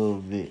buttons a little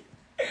bit.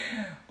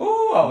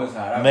 Ooh, I was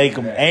hot. Make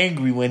him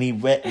angry when he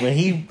rap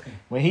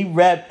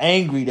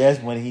angry. That's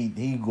when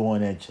he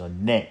going at your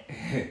neck.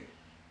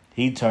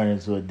 He turned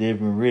into a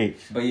different Rich.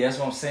 But yeah, that's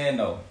what I'm saying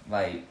though.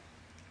 Like,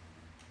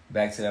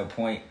 back to that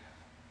point,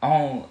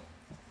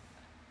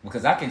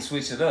 because I can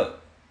switch it up.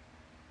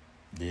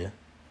 Yeah.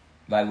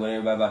 Like what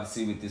everybody about to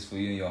see with this For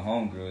You and Your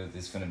Homegirl,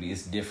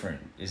 it's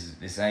different.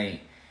 This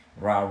ain't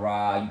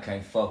rah, you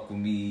can't fuck with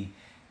me.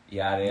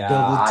 Yada yada.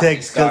 Double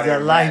text because I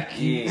like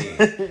you.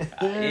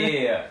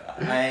 Yeah.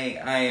 I ain't.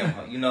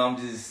 I'm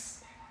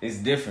just. It's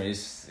different.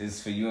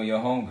 It's For You and Your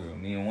Homegirl.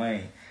 Me and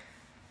Wayne,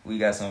 we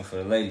got something for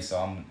the ladies,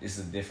 so it's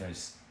a different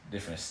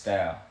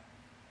style.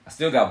 I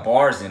still got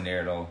bars in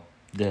there though.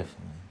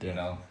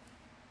 Definitely.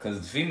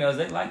 Because the females,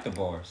 they like the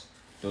bars.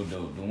 The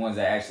ones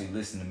that actually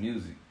listen to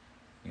music.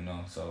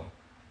 So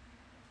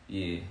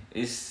yeah,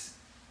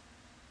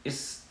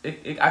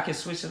 I can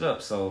switch it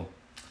up. So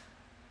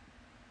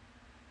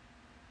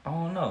I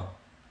don't know.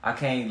 I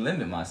can't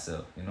limit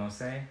myself. You know what I'm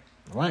saying?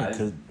 Right,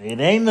 because it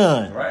ain't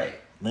none. Right.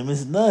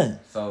 Limits none.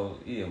 So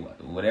yeah,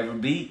 whatever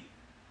beat,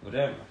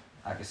 whatever,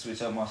 I can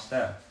switch up my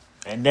style.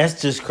 And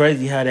that's just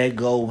crazy how that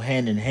go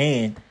hand in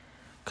hand,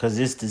 because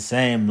it's the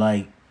same.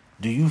 Like,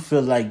 do you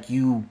feel like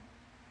your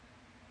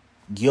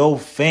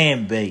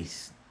fan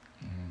base,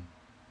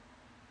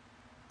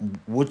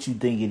 what you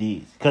think it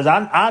is? Because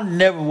I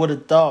never would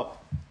have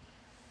thought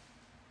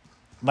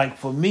like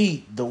for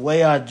me, the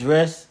way I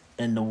dress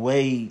and the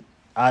way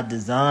I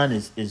design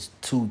is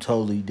two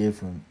totally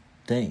different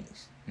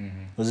things.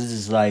 Because it's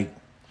just like,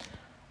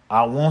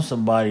 I want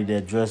somebody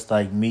that dressed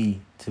like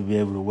me to be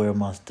able to wear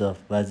my stuff.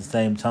 But at the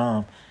same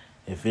time,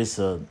 if it's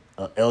a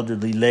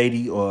elderly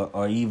lady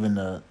or even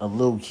a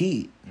little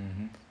kid.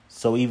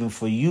 So even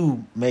for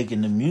you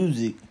making the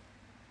music,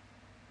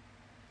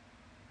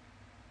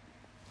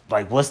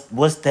 like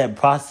what's that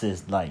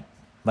process like?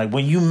 Like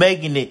when you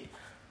making it,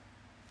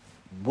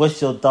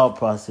 what's your thought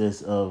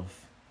process of,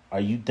 are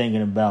you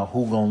thinking about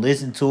who gonna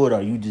listen to it, or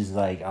are you just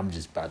like, I'm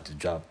just about to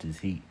drop this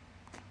heat?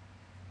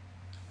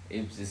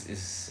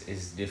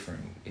 It's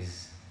different.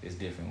 It's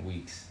different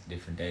weeks,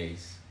 different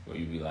days where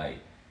you be like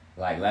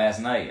last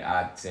night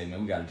I said,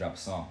 man, we gotta drop a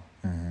song,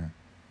 and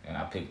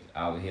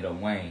I would hit up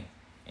Wayne,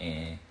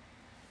 and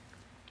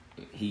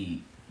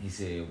he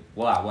said,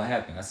 "Wow, what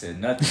happened?" I said,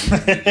 "Nothing.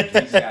 We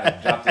just gotta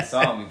drop the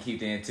song and keep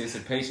the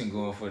anticipation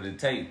going for the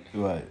tape,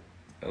 Right?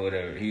 Or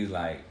whatever." He was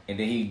like, and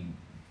then he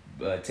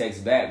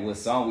text back what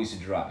song we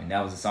should drop, and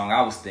that was the song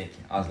I was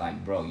thinking. I was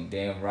like, "Bro, you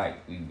damn right."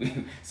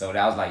 So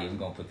that was like, "Yeah, we're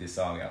gonna put this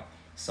song out."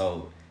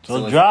 So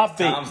drop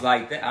it. Times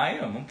like that, I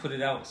am. I'm gonna put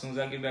it out as soon as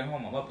I get back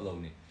home. I'm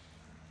uploading it.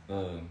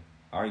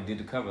 I already did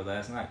the cover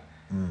last night.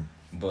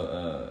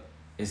 But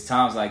it's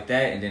times like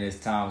that, and then it's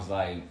times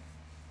like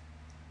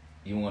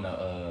you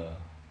wanna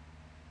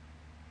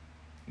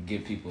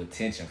give people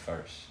attention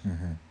first.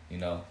 You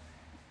know,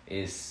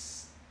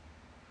 it's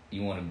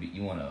you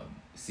wanna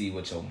see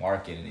what your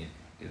marketing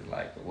is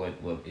like, what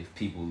if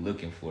people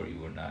looking for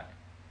you or not.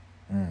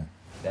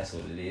 That's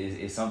what it is.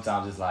 It's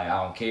sometimes it's like,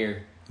 I don't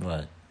care.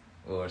 Right.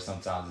 Or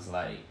sometimes it's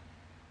like,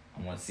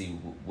 I want to see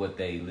what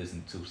they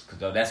listen to.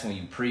 Because that's when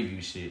you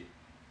preview shit.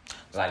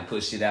 Like,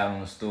 put shit out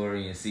on the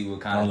story and see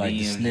what kind of like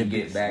DMs you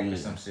get back or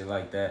some shit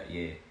like that.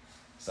 Yeah.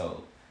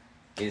 So,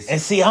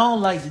 and see, I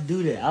don't like to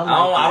do that.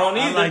 I don't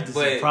either. I like to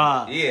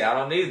surprise. Yeah, I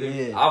don't either.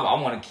 Yeah. I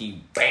want to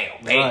keep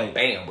bam, bam,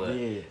 bam.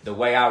 But the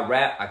way I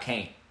rap, I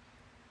can't.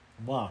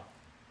 Why?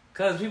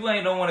 Because people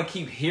ain't don't want to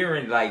keep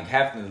hearing, like,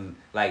 having to,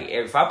 like,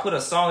 if I put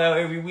a song out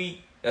every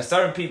week,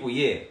 certain people,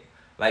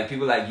 like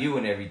people like you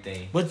and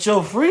everything. But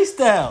your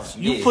freestyles,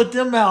 you put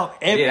them out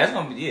every. That's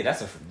gonna be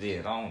that's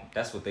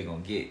what they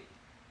gonna get.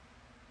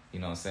 You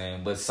know what I'm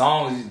saying? But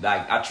songs,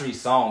 like, I treat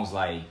songs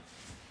like,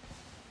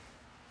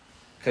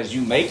 cause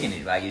you making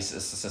it, like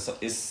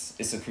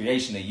it's a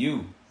creation of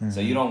you.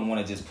 So you don't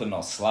want to just put no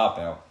slop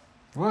out.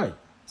 Right.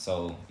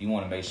 So you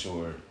want to make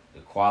sure the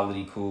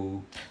quality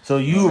cool. So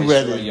you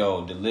rather sure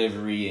your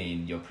delivery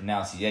and your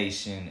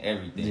pronunciation,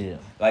 everything. Yeah.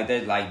 Like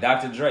that, like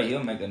Dr. Dre,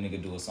 he'll make a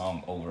nigga do a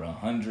song over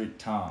 100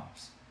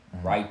 times.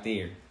 Right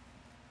there.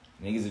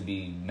 Niggas would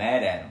be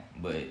mad at him,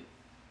 but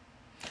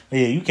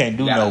you can't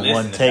do no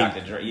one take.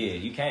 Dr. Dre. Yeah,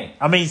 you can't.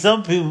 I mean,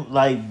 some people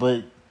like,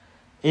 but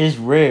it's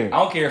rare. I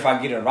don't care if I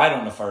get it right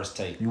on the first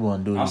take. You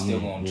want to do it? I'm still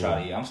gonna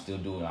try to. I'm still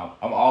doing.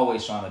 I'm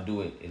always trying to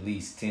do it at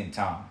least 10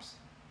 times.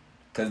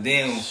 Cause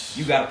then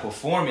you gotta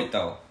perform it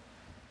though.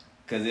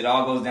 Cause it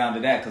all goes down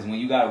to that. Cause when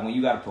you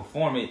gotta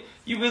perform it,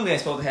 you really ain't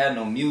supposed to have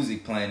no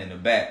music playing in the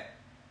back.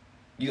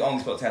 You only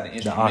supposed to have the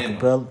instrumental. The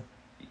acapella,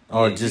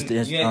 or just the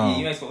instrumental.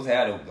 You ain't supposed to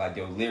have like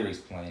your lyrics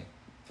playing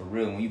for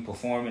real. When you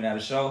performing at a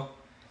show,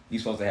 you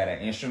supposed to have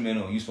that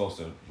instrumental. You supposed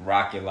to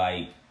rock it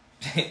like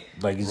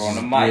it's on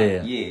the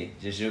mic. Yeah,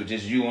 just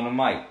you on the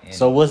mic.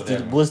 So what's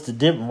the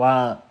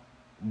difference?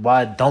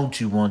 Why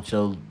don't you want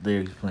your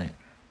lyrics playing?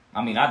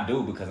 I mean, I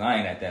do, because I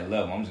ain't at that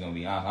level. I'm just gonna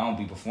be honest. I don't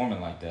be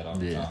performing like that all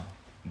the time.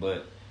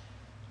 But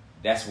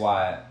that's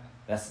why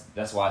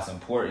it's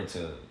important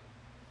to,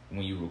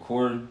 when you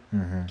record,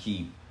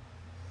 keep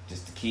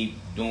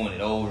doing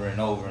it over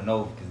and over and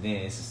over, because then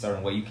it's a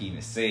certain way you can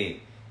even say it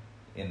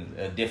in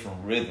a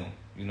different rhythm,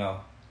 you know.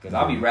 Because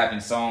I'll be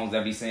rapping songs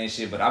that be saying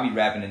shit, but I'll be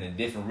rapping in a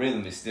different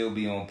rhythm and still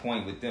be on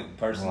point with the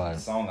person, the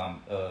song I'm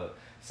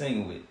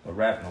singing with or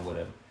rapping or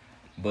whatever.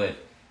 But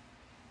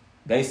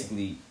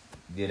basically,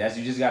 that's,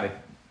 you just gotta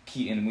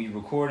keep, and when you're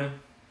recording,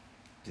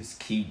 just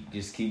keep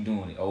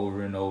doing it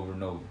over and over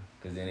and over,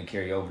 because then it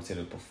carry over to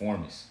the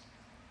performance,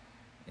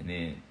 and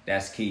then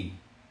that's key.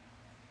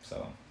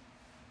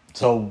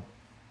 So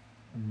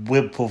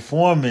with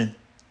performing,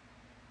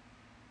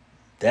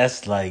 that's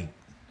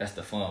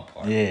the fun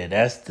part. Yeah,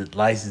 that's the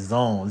license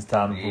on. It's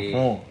time to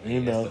perform.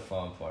 You know, that's the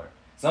fun part.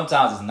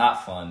 Sometimes it's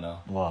not fun though.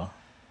 Why?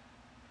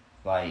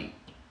 Like,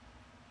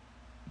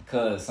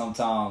 because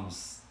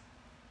sometimes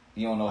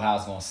you don't know how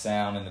it's gonna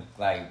sound in the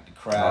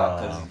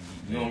crowd, because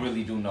you don't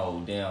really do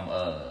no damn.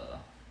 I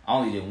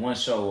only did one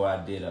show where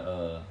I did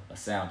a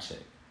sound check.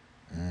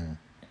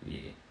 Yeah,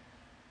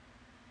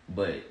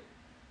 but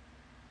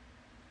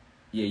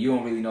you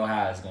don't really know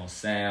how it's gonna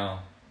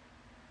sound,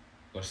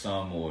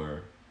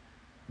 or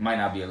might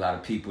not be a lot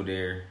of people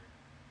there.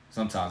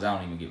 Sometimes I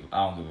don't give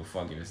a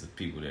fuck if it's the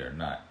people there or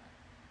not.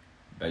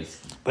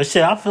 Basically, but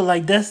shit, I feel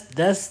like that's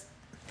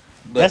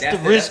the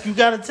risk you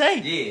gotta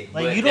take. Yeah,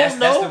 like you don't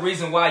know. That's the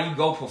reason why you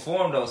go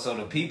perform though, so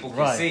the people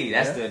can see.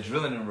 That's the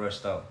adrenaline rush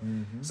though.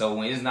 So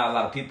when there's not a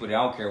lot of people there,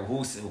 I don't care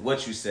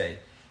what you say.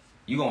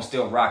 you gonna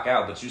still rock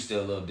out, but you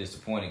still a little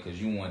disappointed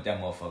because you want that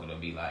motherfucker to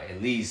be like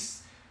at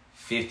least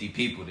 50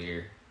 people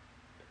there.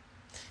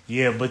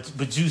 Yeah,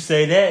 but you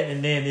say that,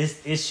 and then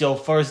it's your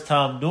first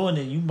time doing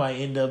it. You might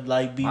end up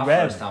like my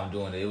rapping. First time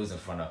doing it was in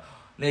front of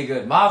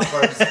nigga. My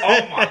first,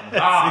 oh my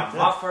god,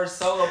 my first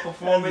solo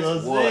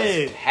performance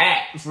was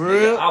packed. For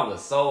real? Nigga, I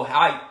was so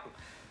hyped.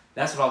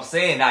 That's what I'm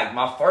saying. Like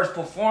my first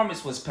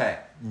performance was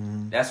packed.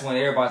 Mm-hmm. That's when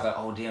everybody's like,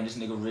 "Oh damn, this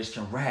nigga Rich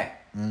can rap."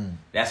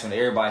 That's when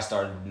everybody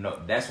started.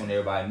 That's when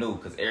everybody knew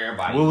because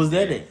everybody. What was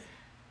that at?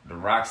 The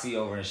Roxy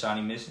over in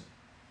Shawnee Mission.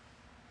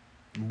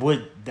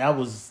 What that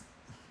was?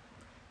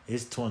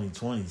 It's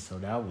 2020, so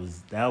that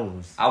was.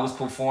 I was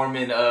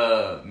performing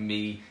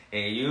me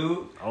and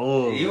you.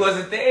 Oh, you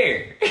wasn't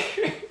there.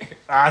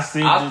 I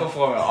see. I was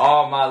performing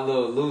all my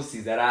little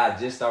Lucy's that I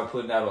just started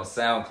putting out on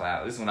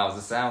SoundCloud. This is when I was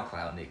a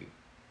SoundCloud nigga.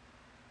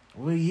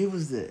 What year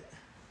was that?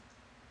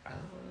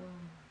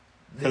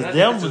 Because Nigga,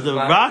 them was the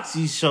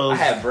Roxy shows. I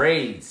had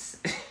braids.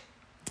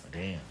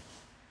 Damn.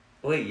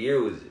 What year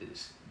was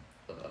this?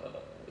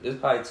 This was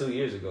probably 2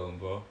 years ago,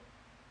 bro.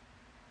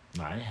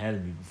 Nah, it had to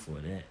be before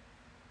that.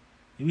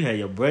 You had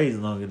your braids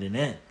longer than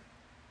that.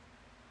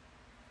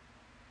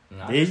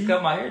 Nah, I just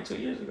cut my hair 2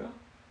 years ago.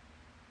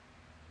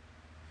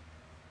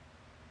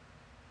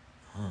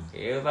 Yeah,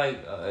 it was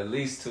like at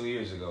least 2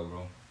 years ago,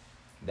 bro.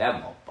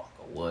 That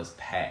motherfucker was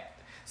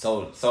packed.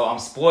 So I'm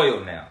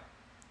spoiled now.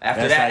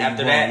 After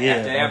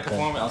that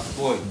performance, I'm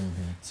spoiled.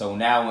 Mm-hmm. So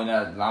now when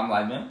I'm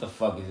like, man, what the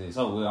fuck is this?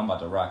 Oh, well, I'm about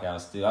to rock out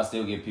still. I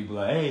still get people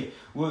like, hey,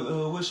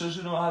 what's your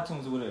shit on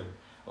iTunes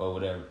or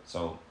whatever.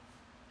 So,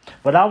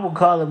 but I would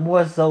call it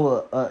more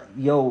so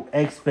your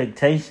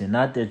expectation,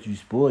 not that you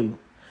spoil.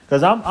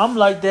 Cause I'm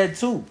like that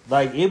too.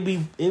 Like it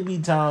be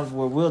times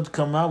where we'll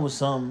come out with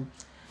something,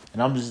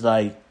 and I'm just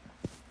like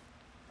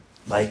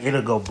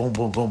it'll go boom,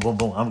 boom, boom, boom,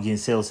 boom. I'm getting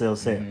sell,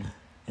 mm-hmm.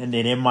 and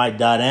then it might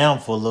die down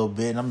for a little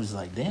bit, and I'm just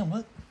like, damn,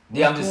 what?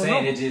 Yeah, I'm just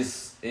saying it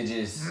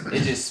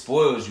just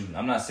spoils you.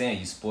 I'm not saying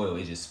you spoil.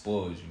 It just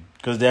spoils you.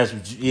 Cause that's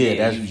what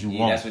you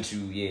want. That's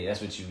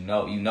what you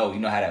know. You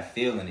know how that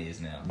feeling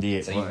is now.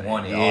 Yeah. So you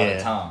want it all the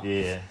time.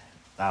 Yeah.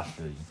 I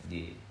feel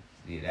you.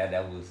 Yeah.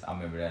 That was. I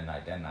remember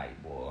that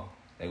night, boy.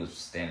 They was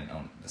standing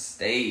on the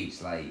stage,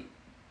 like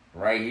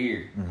right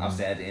here. Mm-hmm. I'm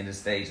standing at the end of the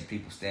stage, and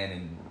people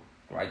standing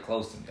right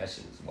close to me. That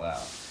shit was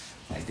wild.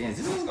 Like, damn,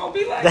 this was gonna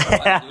be like, I'm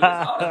like, do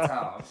this all the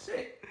time.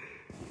 Shit.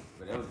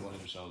 But that was one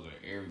of the shows where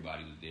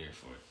everybody was there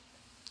for it,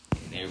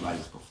 and everybody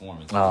was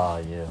performing. Oh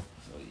yeah.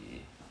 So yeah.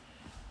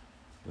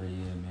 But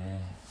yeah, man.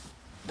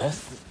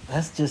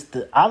 That's just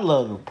I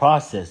love the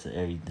process of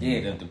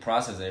everything. Yeah, the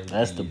process of everything.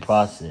 That's the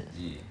process.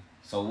 Yeah.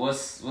 So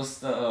what's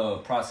the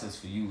process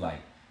for you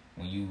like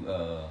when you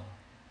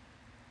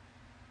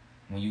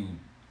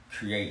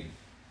create,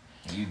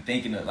 when you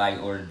thinking of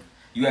like, or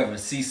you ever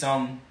see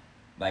something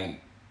like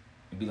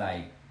and be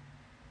like,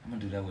 I'm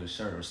gonna do that with a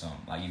shirt or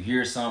something. Like you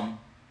hear something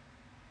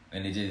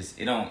and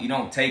you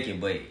don't take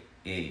it, but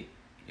it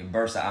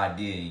bursts an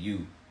idea in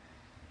you.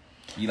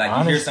 You like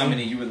honestly, you hear something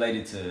and you relate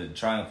it to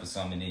Triumph or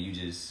something, and then you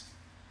just.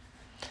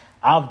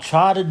 I've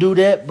tried to do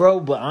that,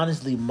 bro, but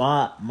honestly,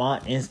 my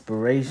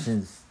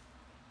inspirations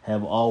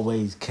have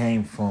always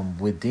came from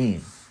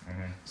within.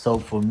 Mm-hmm. So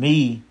for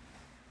me,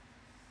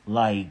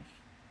 like,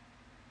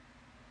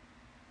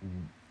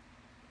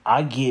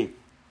 I get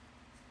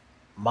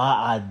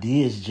my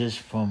ideas just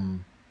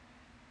from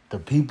the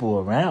people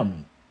around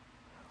me,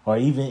 or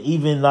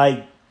even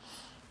like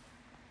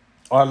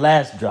our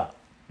last drop.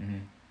 Mm-hmm.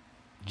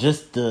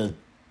 Just the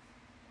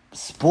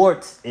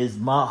sports is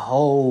my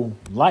whole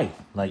life.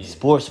 Like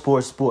sports.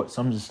 So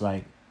I'm just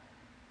like,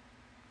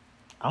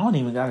 I don't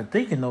even gotta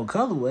think in no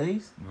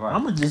colorways. Right.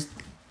 I'm just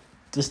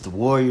the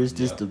Warriors,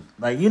 just the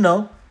like, you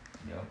know.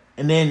 Yep.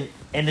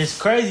 And it's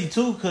crazy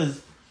too,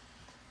 cause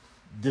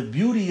the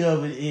beauty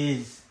of it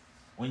is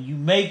when you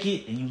make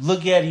it and you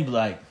look at it, you be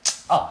like,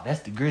 oh,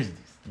 that's the Grizzlies.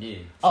 Yeah.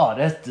 Oh,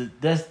 that's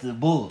the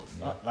Bulls.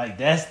 Yeah. Like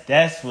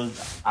that's what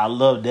I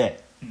love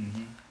that.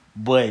 Mm-hmm.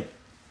 But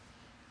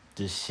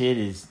the shit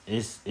is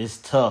it's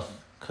tough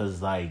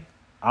because like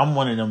I'm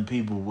one of them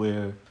people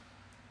where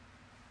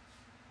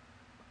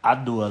I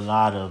do a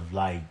lot of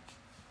like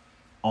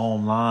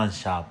online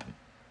shopping,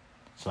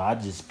 so I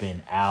just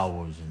spend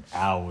hours and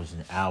hours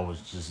and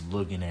hours just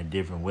looking at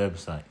different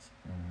websites,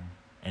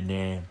 and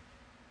then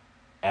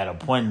at a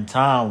point in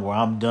time where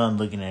I'm done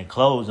looking at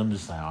clothes, I'm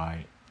just like, all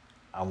right,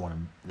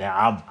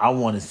 I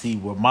want to see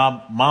where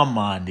my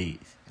mind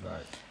is.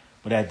 Right.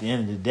 But at the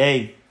end of the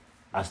day,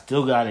 I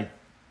still gotta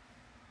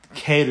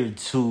cater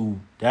to.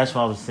 That's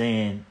what I was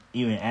saying,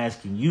 even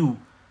asking you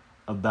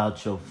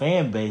about your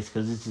fan base,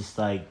 because it's just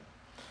like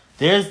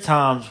there's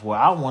times where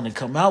I want to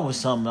come out with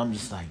something, I'm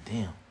just like,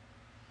 damn,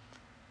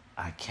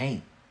 I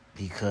can't,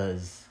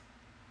 because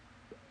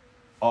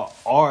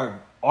our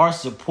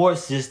support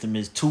system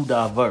is too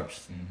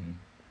diverse. Mm-hmm.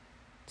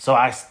 So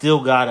I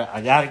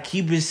gotta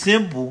keep it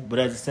simple, but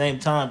at the same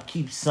time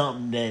keep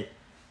something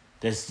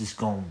that's just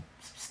gonna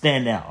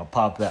stand out or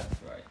pop out.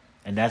 Right.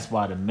 And that's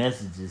why the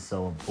message is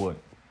so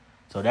important.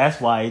 So that's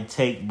why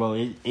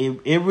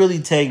it really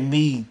take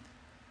me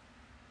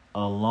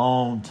a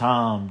long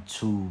time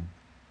to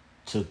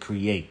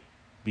create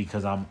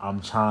because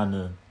I'm trying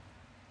to,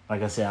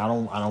 like I said, I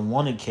don't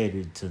want to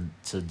cater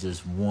to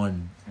just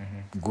one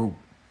group.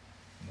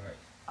 Right.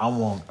 I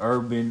want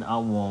urban, I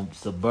want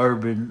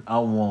suburban, I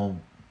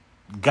want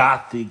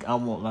gothic, I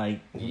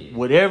want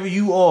whatever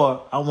you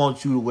are, I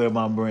want you to wear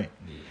my brand.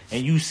 Yeah.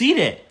 And you see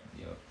that.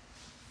 Yep.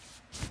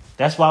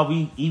 That's why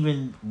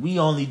we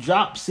only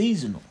drop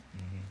seasonal.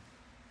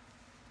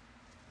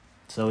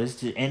 So it's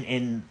just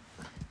and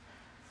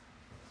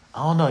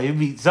I don't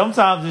know,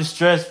 sometimes it's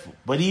stressful.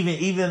 But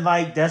even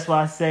like that's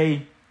why I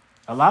say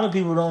a lot of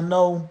people don't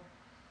know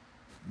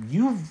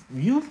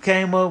you've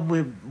came up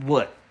with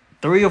what,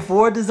 3 or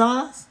 4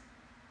 designs?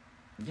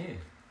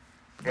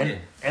 Yeah.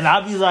 And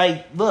I'll be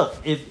like, look,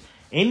 if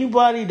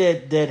anybody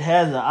that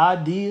has an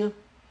idea,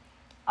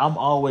 I'm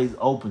always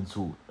open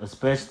to it.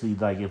 Especially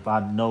like if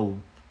I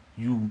know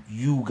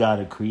you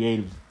got a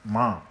creative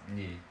mind.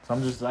 Yeah. So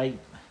I'm just like,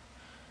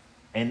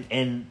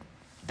 and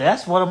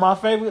that's one of my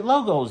favorite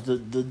logos.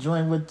 The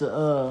joint with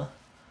the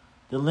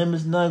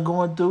limits none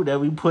going through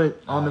that we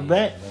put on the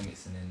back.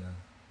 Limits and then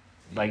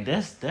like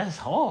that's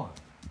hard.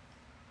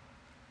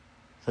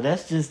 So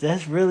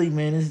that's really,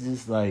 man, it's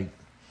just like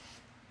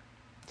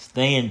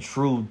staying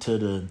true to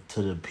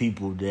the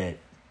people that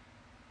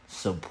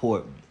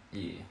support me.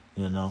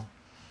 Yeah. You know?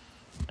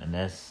 And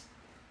that's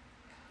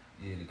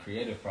the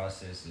creative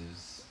process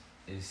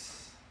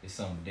is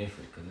something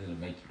different because it'll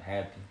make you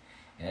happy.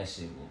 And that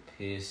shit will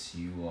piss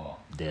you off.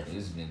 Definitely.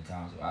 There's been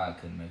times where I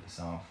couldn't make a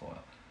song for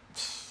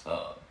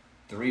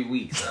 3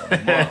 weeks or a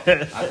month.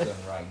 I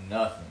couldn't write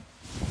nothing.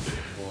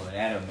 Boy,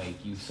 that'll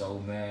make you so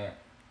mad.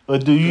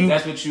 But do you?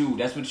 That's what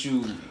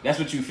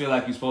you feel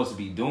like you're supposed to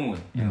be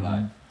doing in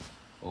life,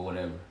 or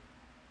whatever.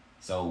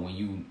 So when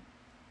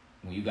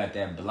you got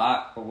that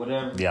block or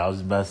whatever. Yeah, I was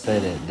about to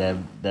say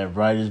that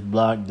writer's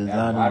block,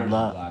 designer's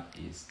block. That writer's block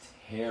is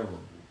terrible,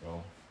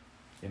 bro.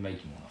 It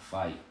make you want to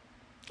fight.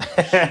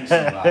 Shoot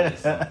somebody or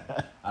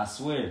something. I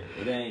swear,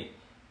 it ain't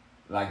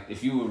like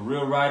if you a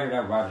real writer,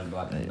 that writer's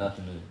block is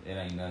nothing. It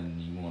ain't nothing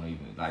you want to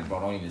even like, bro.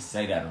 Don't even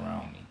say that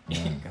around me,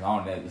 because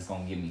all that it's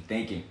gonna get me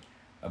thinking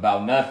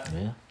about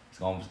nothing. Yeah, it's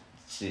gonna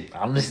shit.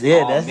 I'm just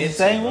that's the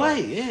same bro.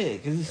 way. Yeah,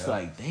 because it's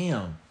like,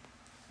 damn,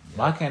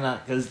 why can't I?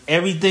 Because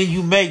everything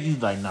you make, you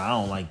like, nah, I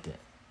don't like that.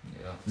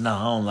 Yeah, no,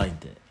 I don't like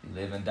that. You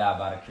live and die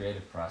by the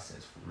creative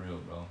process for real,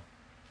 bro.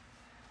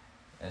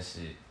 That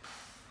shit,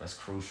 that's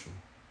crucial.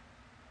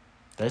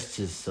 That's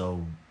just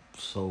so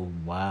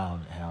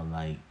wild how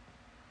like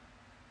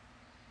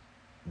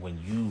when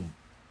you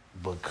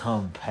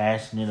become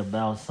passionate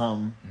about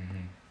something,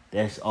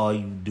 that's all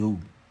you do.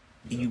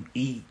 Yeah. You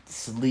eat,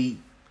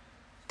 sleep,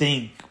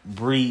 think,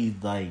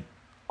 breathe like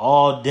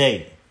all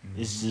day.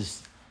 It's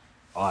just,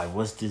 all right,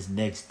 what's this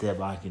next step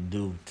I can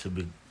do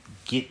to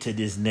get to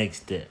this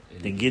next step,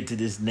 then get to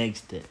this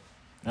next step.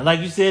 And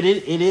like you said,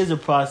 it is a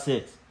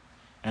process.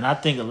 And I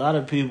think a lot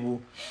of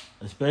people,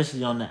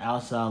 especially on the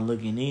outside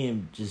looking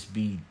in, just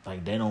be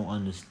like, they don't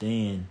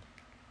understand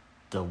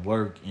the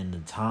work and the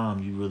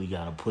time you really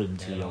got to put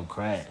into your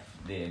craft.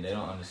 Yeah, they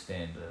don't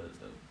understand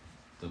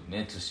the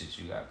mental shit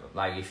you got to go.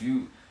 Like,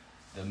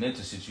 the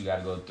mental shit you got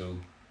to go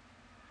through.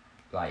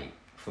 Like,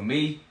 for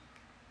me,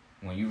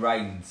 when you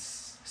writing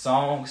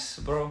songs,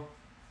 bro,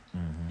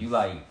 you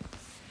go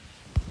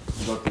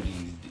through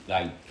these,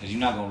 like, because you're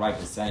not going to write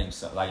the same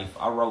song. Like, if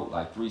I wrote,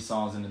 like, 3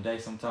 songs in a day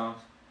sometimes,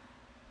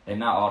 they're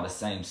not all the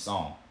same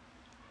song.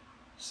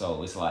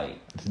 So it's like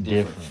it's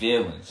different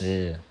feelings.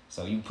 Yeah.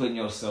 So you putting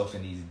yourself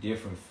in these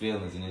different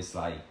feelings, and it's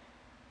like,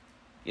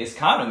 it's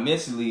kind of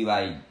mentally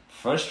like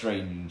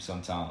frustrating you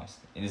sometimes.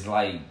 And it's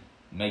like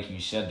making you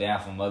shut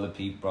down from other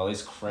people, bro.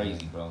 It's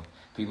crazy, bro.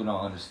 People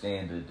don't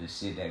understand the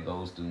shit that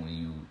goes through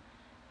when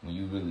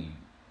you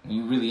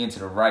really into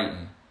the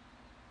writing.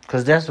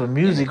 Cause that's what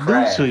music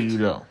does to you,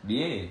 though.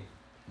 Yeah,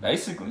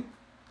 basically.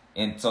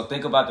 And so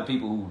think about the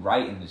people who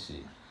writing the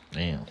shit.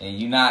 Damn.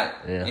 And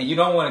and you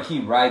don't want to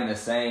keep writing the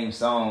same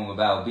song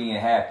about being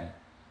happy,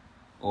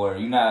 or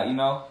you're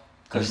not,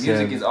 because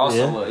music is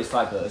also it's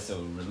a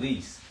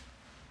release.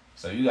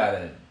 So you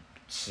gotta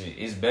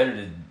it's better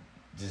to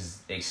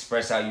just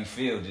express how you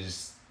feel,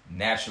 just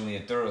naturally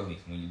and thoroughly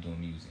when you're doing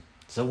music.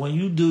 So when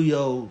you do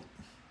your,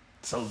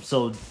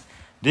 so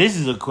this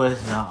is a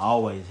question I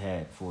always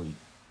had for you.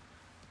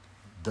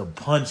 The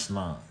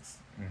punchlines.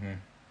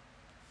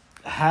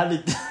 How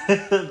did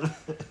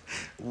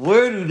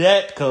where do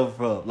that come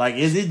from? Like,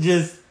 is it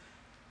just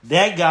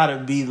that gotta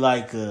be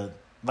like the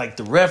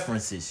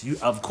references? You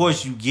of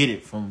course you get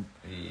it from,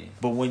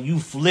 but when you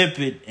flip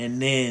it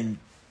and then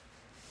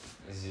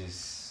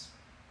it's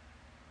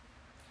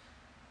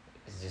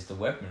just the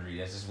weaponry.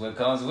 That's just what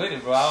comes with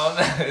it, bro. I don't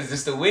know. It's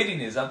just the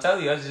wittiness. I'm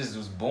telling you, I just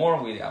was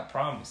born with it. I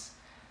promise.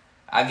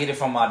 I get it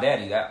from my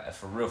daddy. That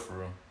for real.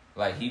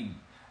 Like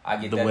I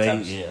get the that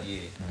type of shit.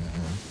 Yeah.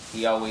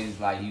 He always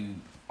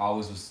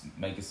was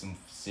making some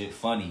shit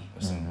funny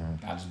or something.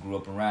 I just grew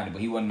up around it,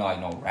 but he wasn't like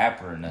no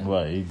rapper or nothing.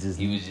 Right, he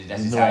was just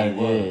that's just how he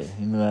was. Yeah,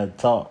 he knew how to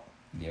talk.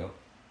 Yep.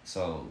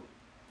 So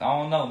I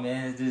don't know,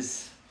 man. It's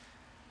just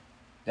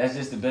that's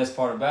just the best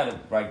part about it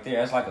right there.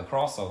 That's like a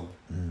crossover.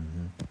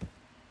 Mm-hmm.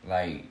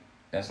 Like,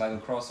 that's like a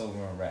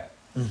crossover in rap.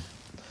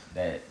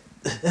 That,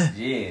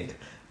 yeah.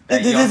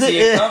 That you don't see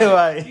it coming.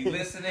 Right. You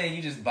listening,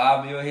 you just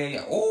bob your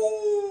head.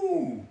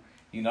 Ooh.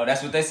 You know,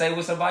 that's what they say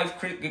when somebody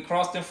get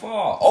crossed and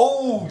fall.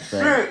 Oh,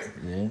 shit.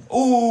 Yeah.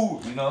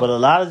 Ooh. You know. But a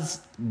lot of,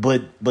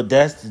 but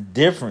that's the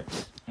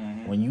difference.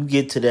 Mm-hmm. When you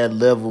get to that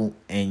level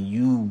and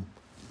you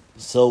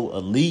so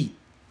elite,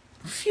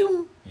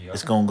 phew,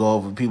 it's going to go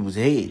over people's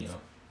heads. Yep.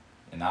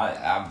 And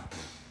I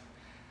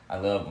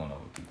love going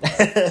over people's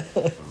heads.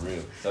 For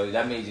real. So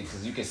that means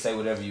because you can say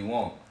whatever you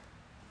want.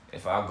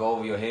 If I go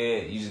over your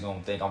head, you just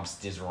gonna think I'm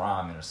just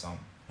rhyming or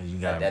something. You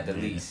got that the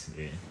least.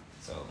 Yeah.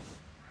 So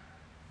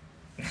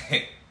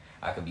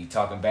I could be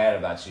talking bad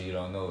about you. You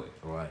don't know it.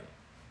 Right.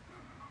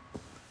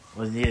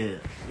 Well, yeah,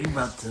 we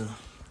about to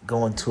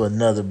go into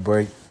another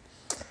break.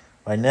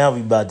 Right now, we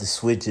about to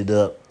switch it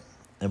up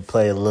and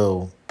play a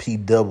little P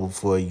Double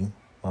for you.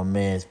 My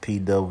man's P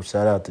Double.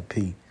 Shout out to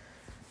P.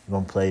 We're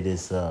gonna play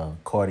this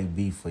Cardi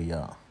B for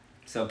y'all.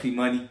 What's up, P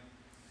Money?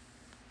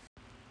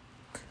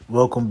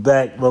 Welcome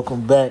back.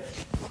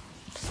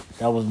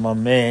 That was my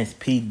man's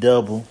P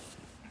Double,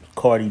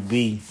 Cardi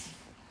B.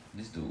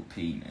 This dude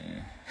P,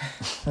 man.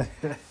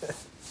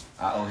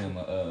 I owe him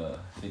a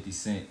 50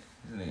 cent.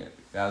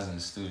 I was in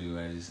the studio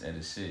at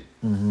his shit.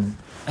 Mm-hmm.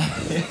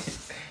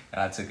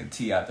 I took a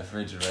tea out the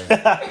refrigerator.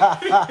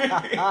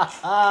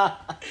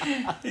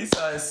 He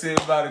saw it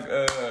sitting by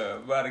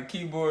the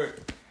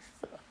keyboard.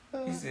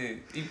 He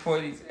said, he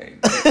pointed, he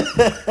said,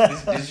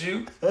 this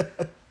you?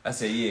 I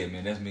said, yeah,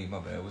 man, that's me. My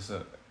bad. What's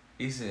up?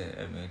 He said,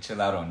 hey, man,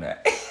 chill out on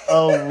that.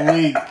 Oh,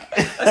 weak.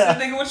 I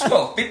said, nigga, what you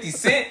want, 50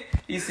 cent?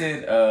 He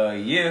said,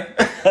 yeah.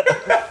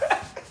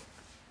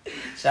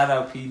 Shout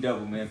out P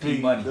Double, man. P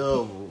Money.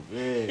 Double,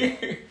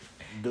 man.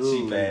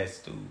 Dude. Cheap ass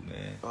dude,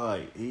 man. All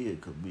right, he a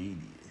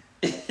comedian.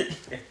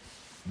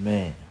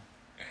 Man.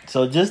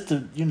 So just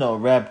to,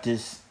 wrap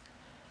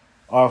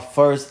our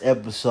first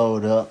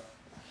episode up,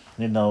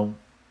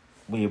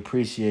 we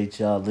appreciate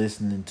y'all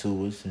listening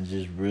to us and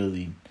just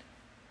really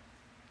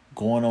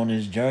going on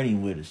this journey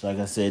with us. Like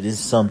I said, this is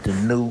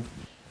something new.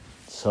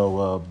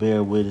 So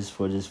bear with us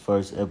for this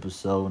first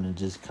episode and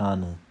just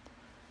kind of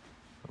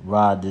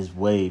ride this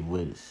wave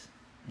with us.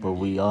 But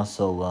we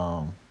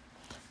also,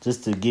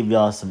 just to give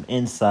y'all some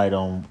insight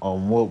on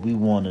what we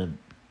want to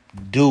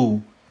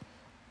do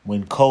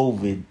when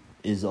COVID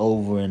is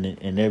over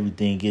and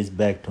everything gets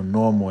back to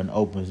normal and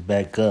opens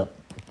back up.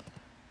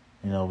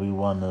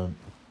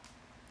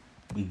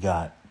 We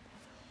got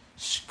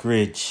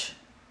Scritch,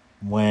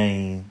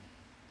 Wayne,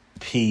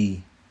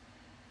 P,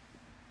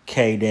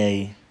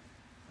 K-Day.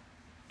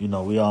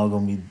 We all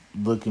gonna be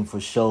looking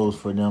for shows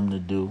for them to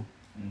do.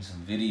 And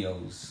some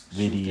videos.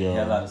 Shoot the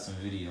hell out of some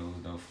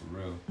videos though, for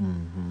real.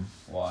 Mm-hmm.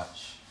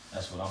 Watch.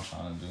 That's what I'm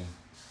trying to do.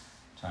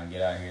 Trying to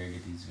get out here and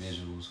get these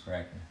visuals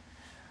cracking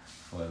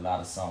for a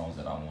lot of songs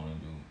that I want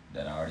to do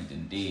that I already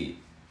did.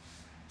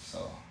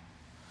 So,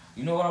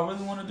 you know what I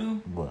really want to do?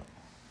 What?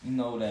 You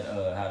know that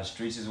How the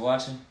Streets is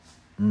Watching?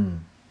 I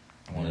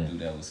want to do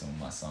that with some of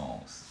my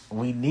songs.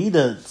 We need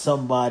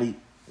somebody.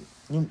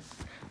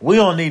 We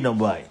don't need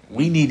nobody.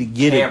 We need to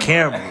get a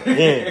camera.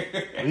 Yeah.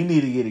 We need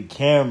to get a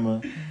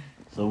camera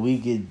so we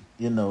could,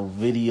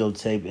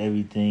 videotape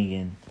everything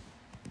and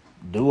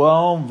do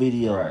our own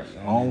video, right,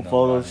 own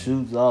photo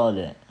shoots, all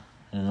that.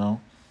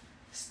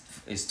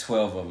 It's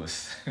 12 of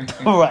us.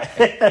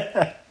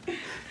 Right.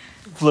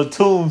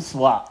 Platoon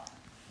swap.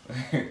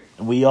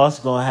 We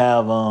also gonna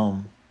have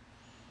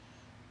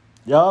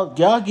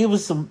y'all give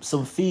us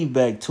some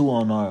feedback too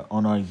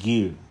on our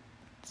gear.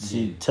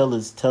 See, tell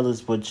us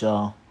what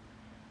y'all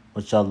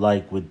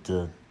like with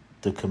the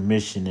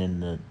commission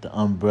and the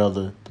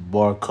umbrella, the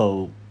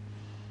barcode.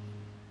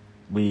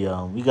 We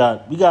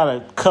got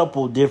a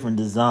couple different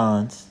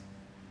designs.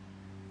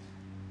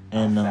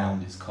 And I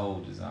found this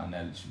code design.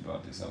 Now that you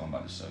brought this up, I'm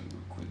about to show you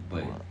real quick.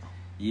 But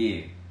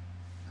yeah,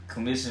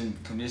 commission.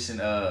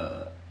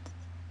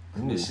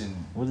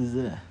 What is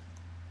that?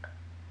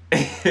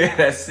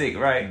 That's sick,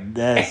 right?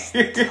 That's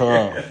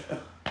tough.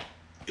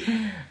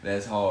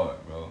 That's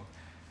hard, bro.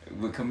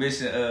 With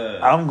commission,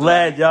 I'm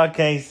glad y'all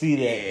can't see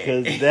that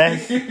because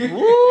that's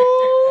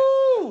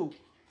woo.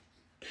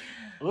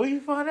 Where you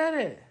find that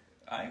at?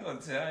 I ain't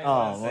gonna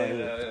tell.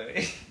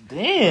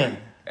 Damn.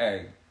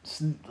 Hey,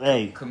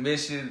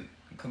 commission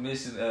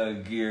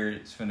gear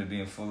is finna be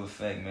in full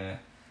effect, man.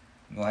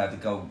 I'm gonna have to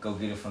go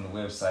get it from the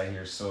website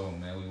here soon,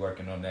 man. We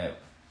working on that,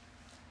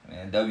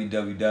 man.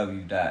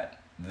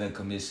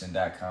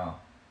 www.thecommission.com.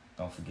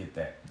 Don't forget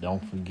that.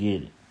 Don't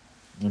forget it.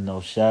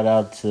 Shout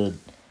out to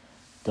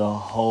the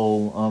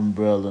whole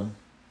umbrella.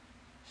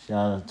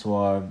 Shout out to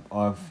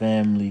our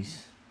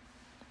families,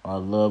 our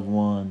loved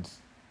ones,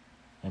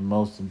 and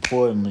most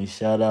importantly,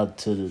 shout out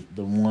to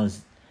the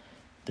ones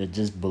that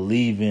just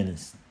believe in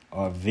us,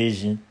 our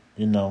vision.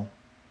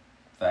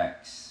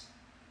 Facts.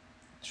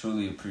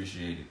 Truly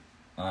appreciate it,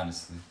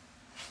 honestly.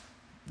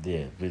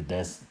 Yeah, but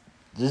that's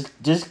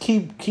just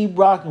keep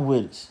rocking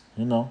with us.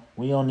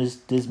 We on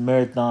this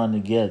marathon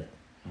together.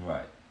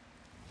 Right.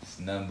 It's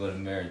nothing but a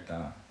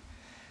marathon.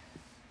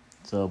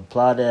 So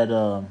apply that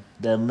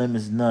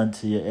limits none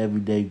to your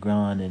everyday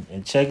grind,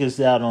 and check us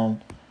out on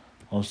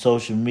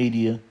social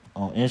media,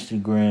 on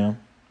Instagram.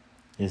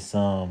 It's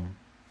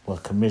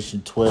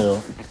Commission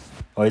 12,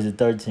 or is it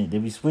 13?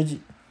 Did we switch it?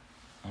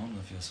 I don't know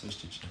if y'all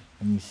switched it yet.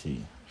 Let me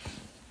see.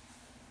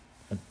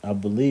 I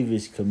believe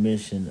it's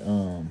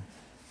Commission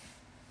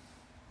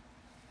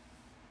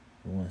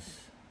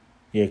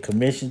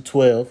Commission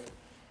 12,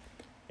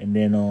 and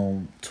then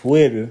on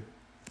Twitter,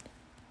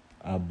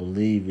 I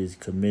believe it's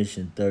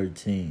Commission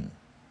 13.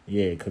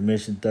 Yeah,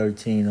 Commission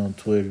 13 on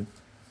Twitter.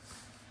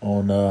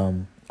 On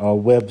our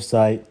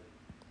website,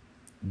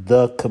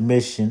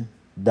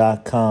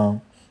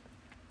 thecommission.com.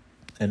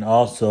 And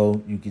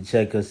also, you can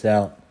check us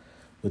out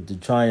with the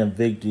Triumph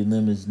Victory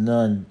Limits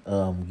None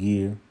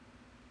gear.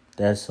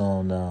 That's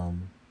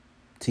on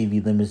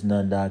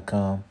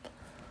tvlimitsnone.com.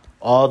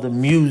 All the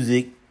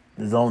music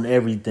is on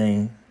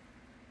everything.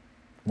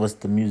 What's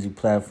the music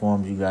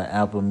platforms? You got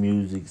Apple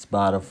Music,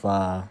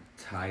 Spotify,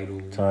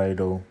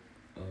 Tidal,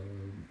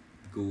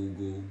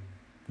 Google,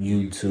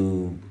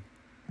 YouTube.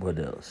 What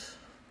else?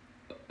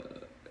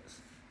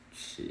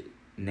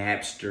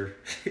 Napster.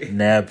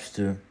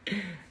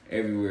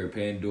 Everywhere.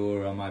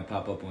 Pandora. I might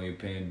pop up on your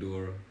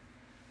Pandora.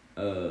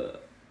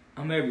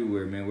 I'm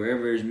everywhere, man.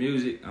 Wherever there's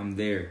music, I'm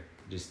there.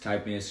 Just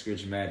type in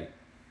Scritchmatic.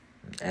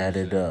 Add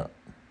it up.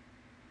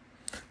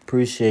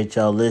 Appreciate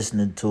y'all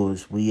listening to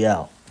us. We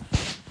out.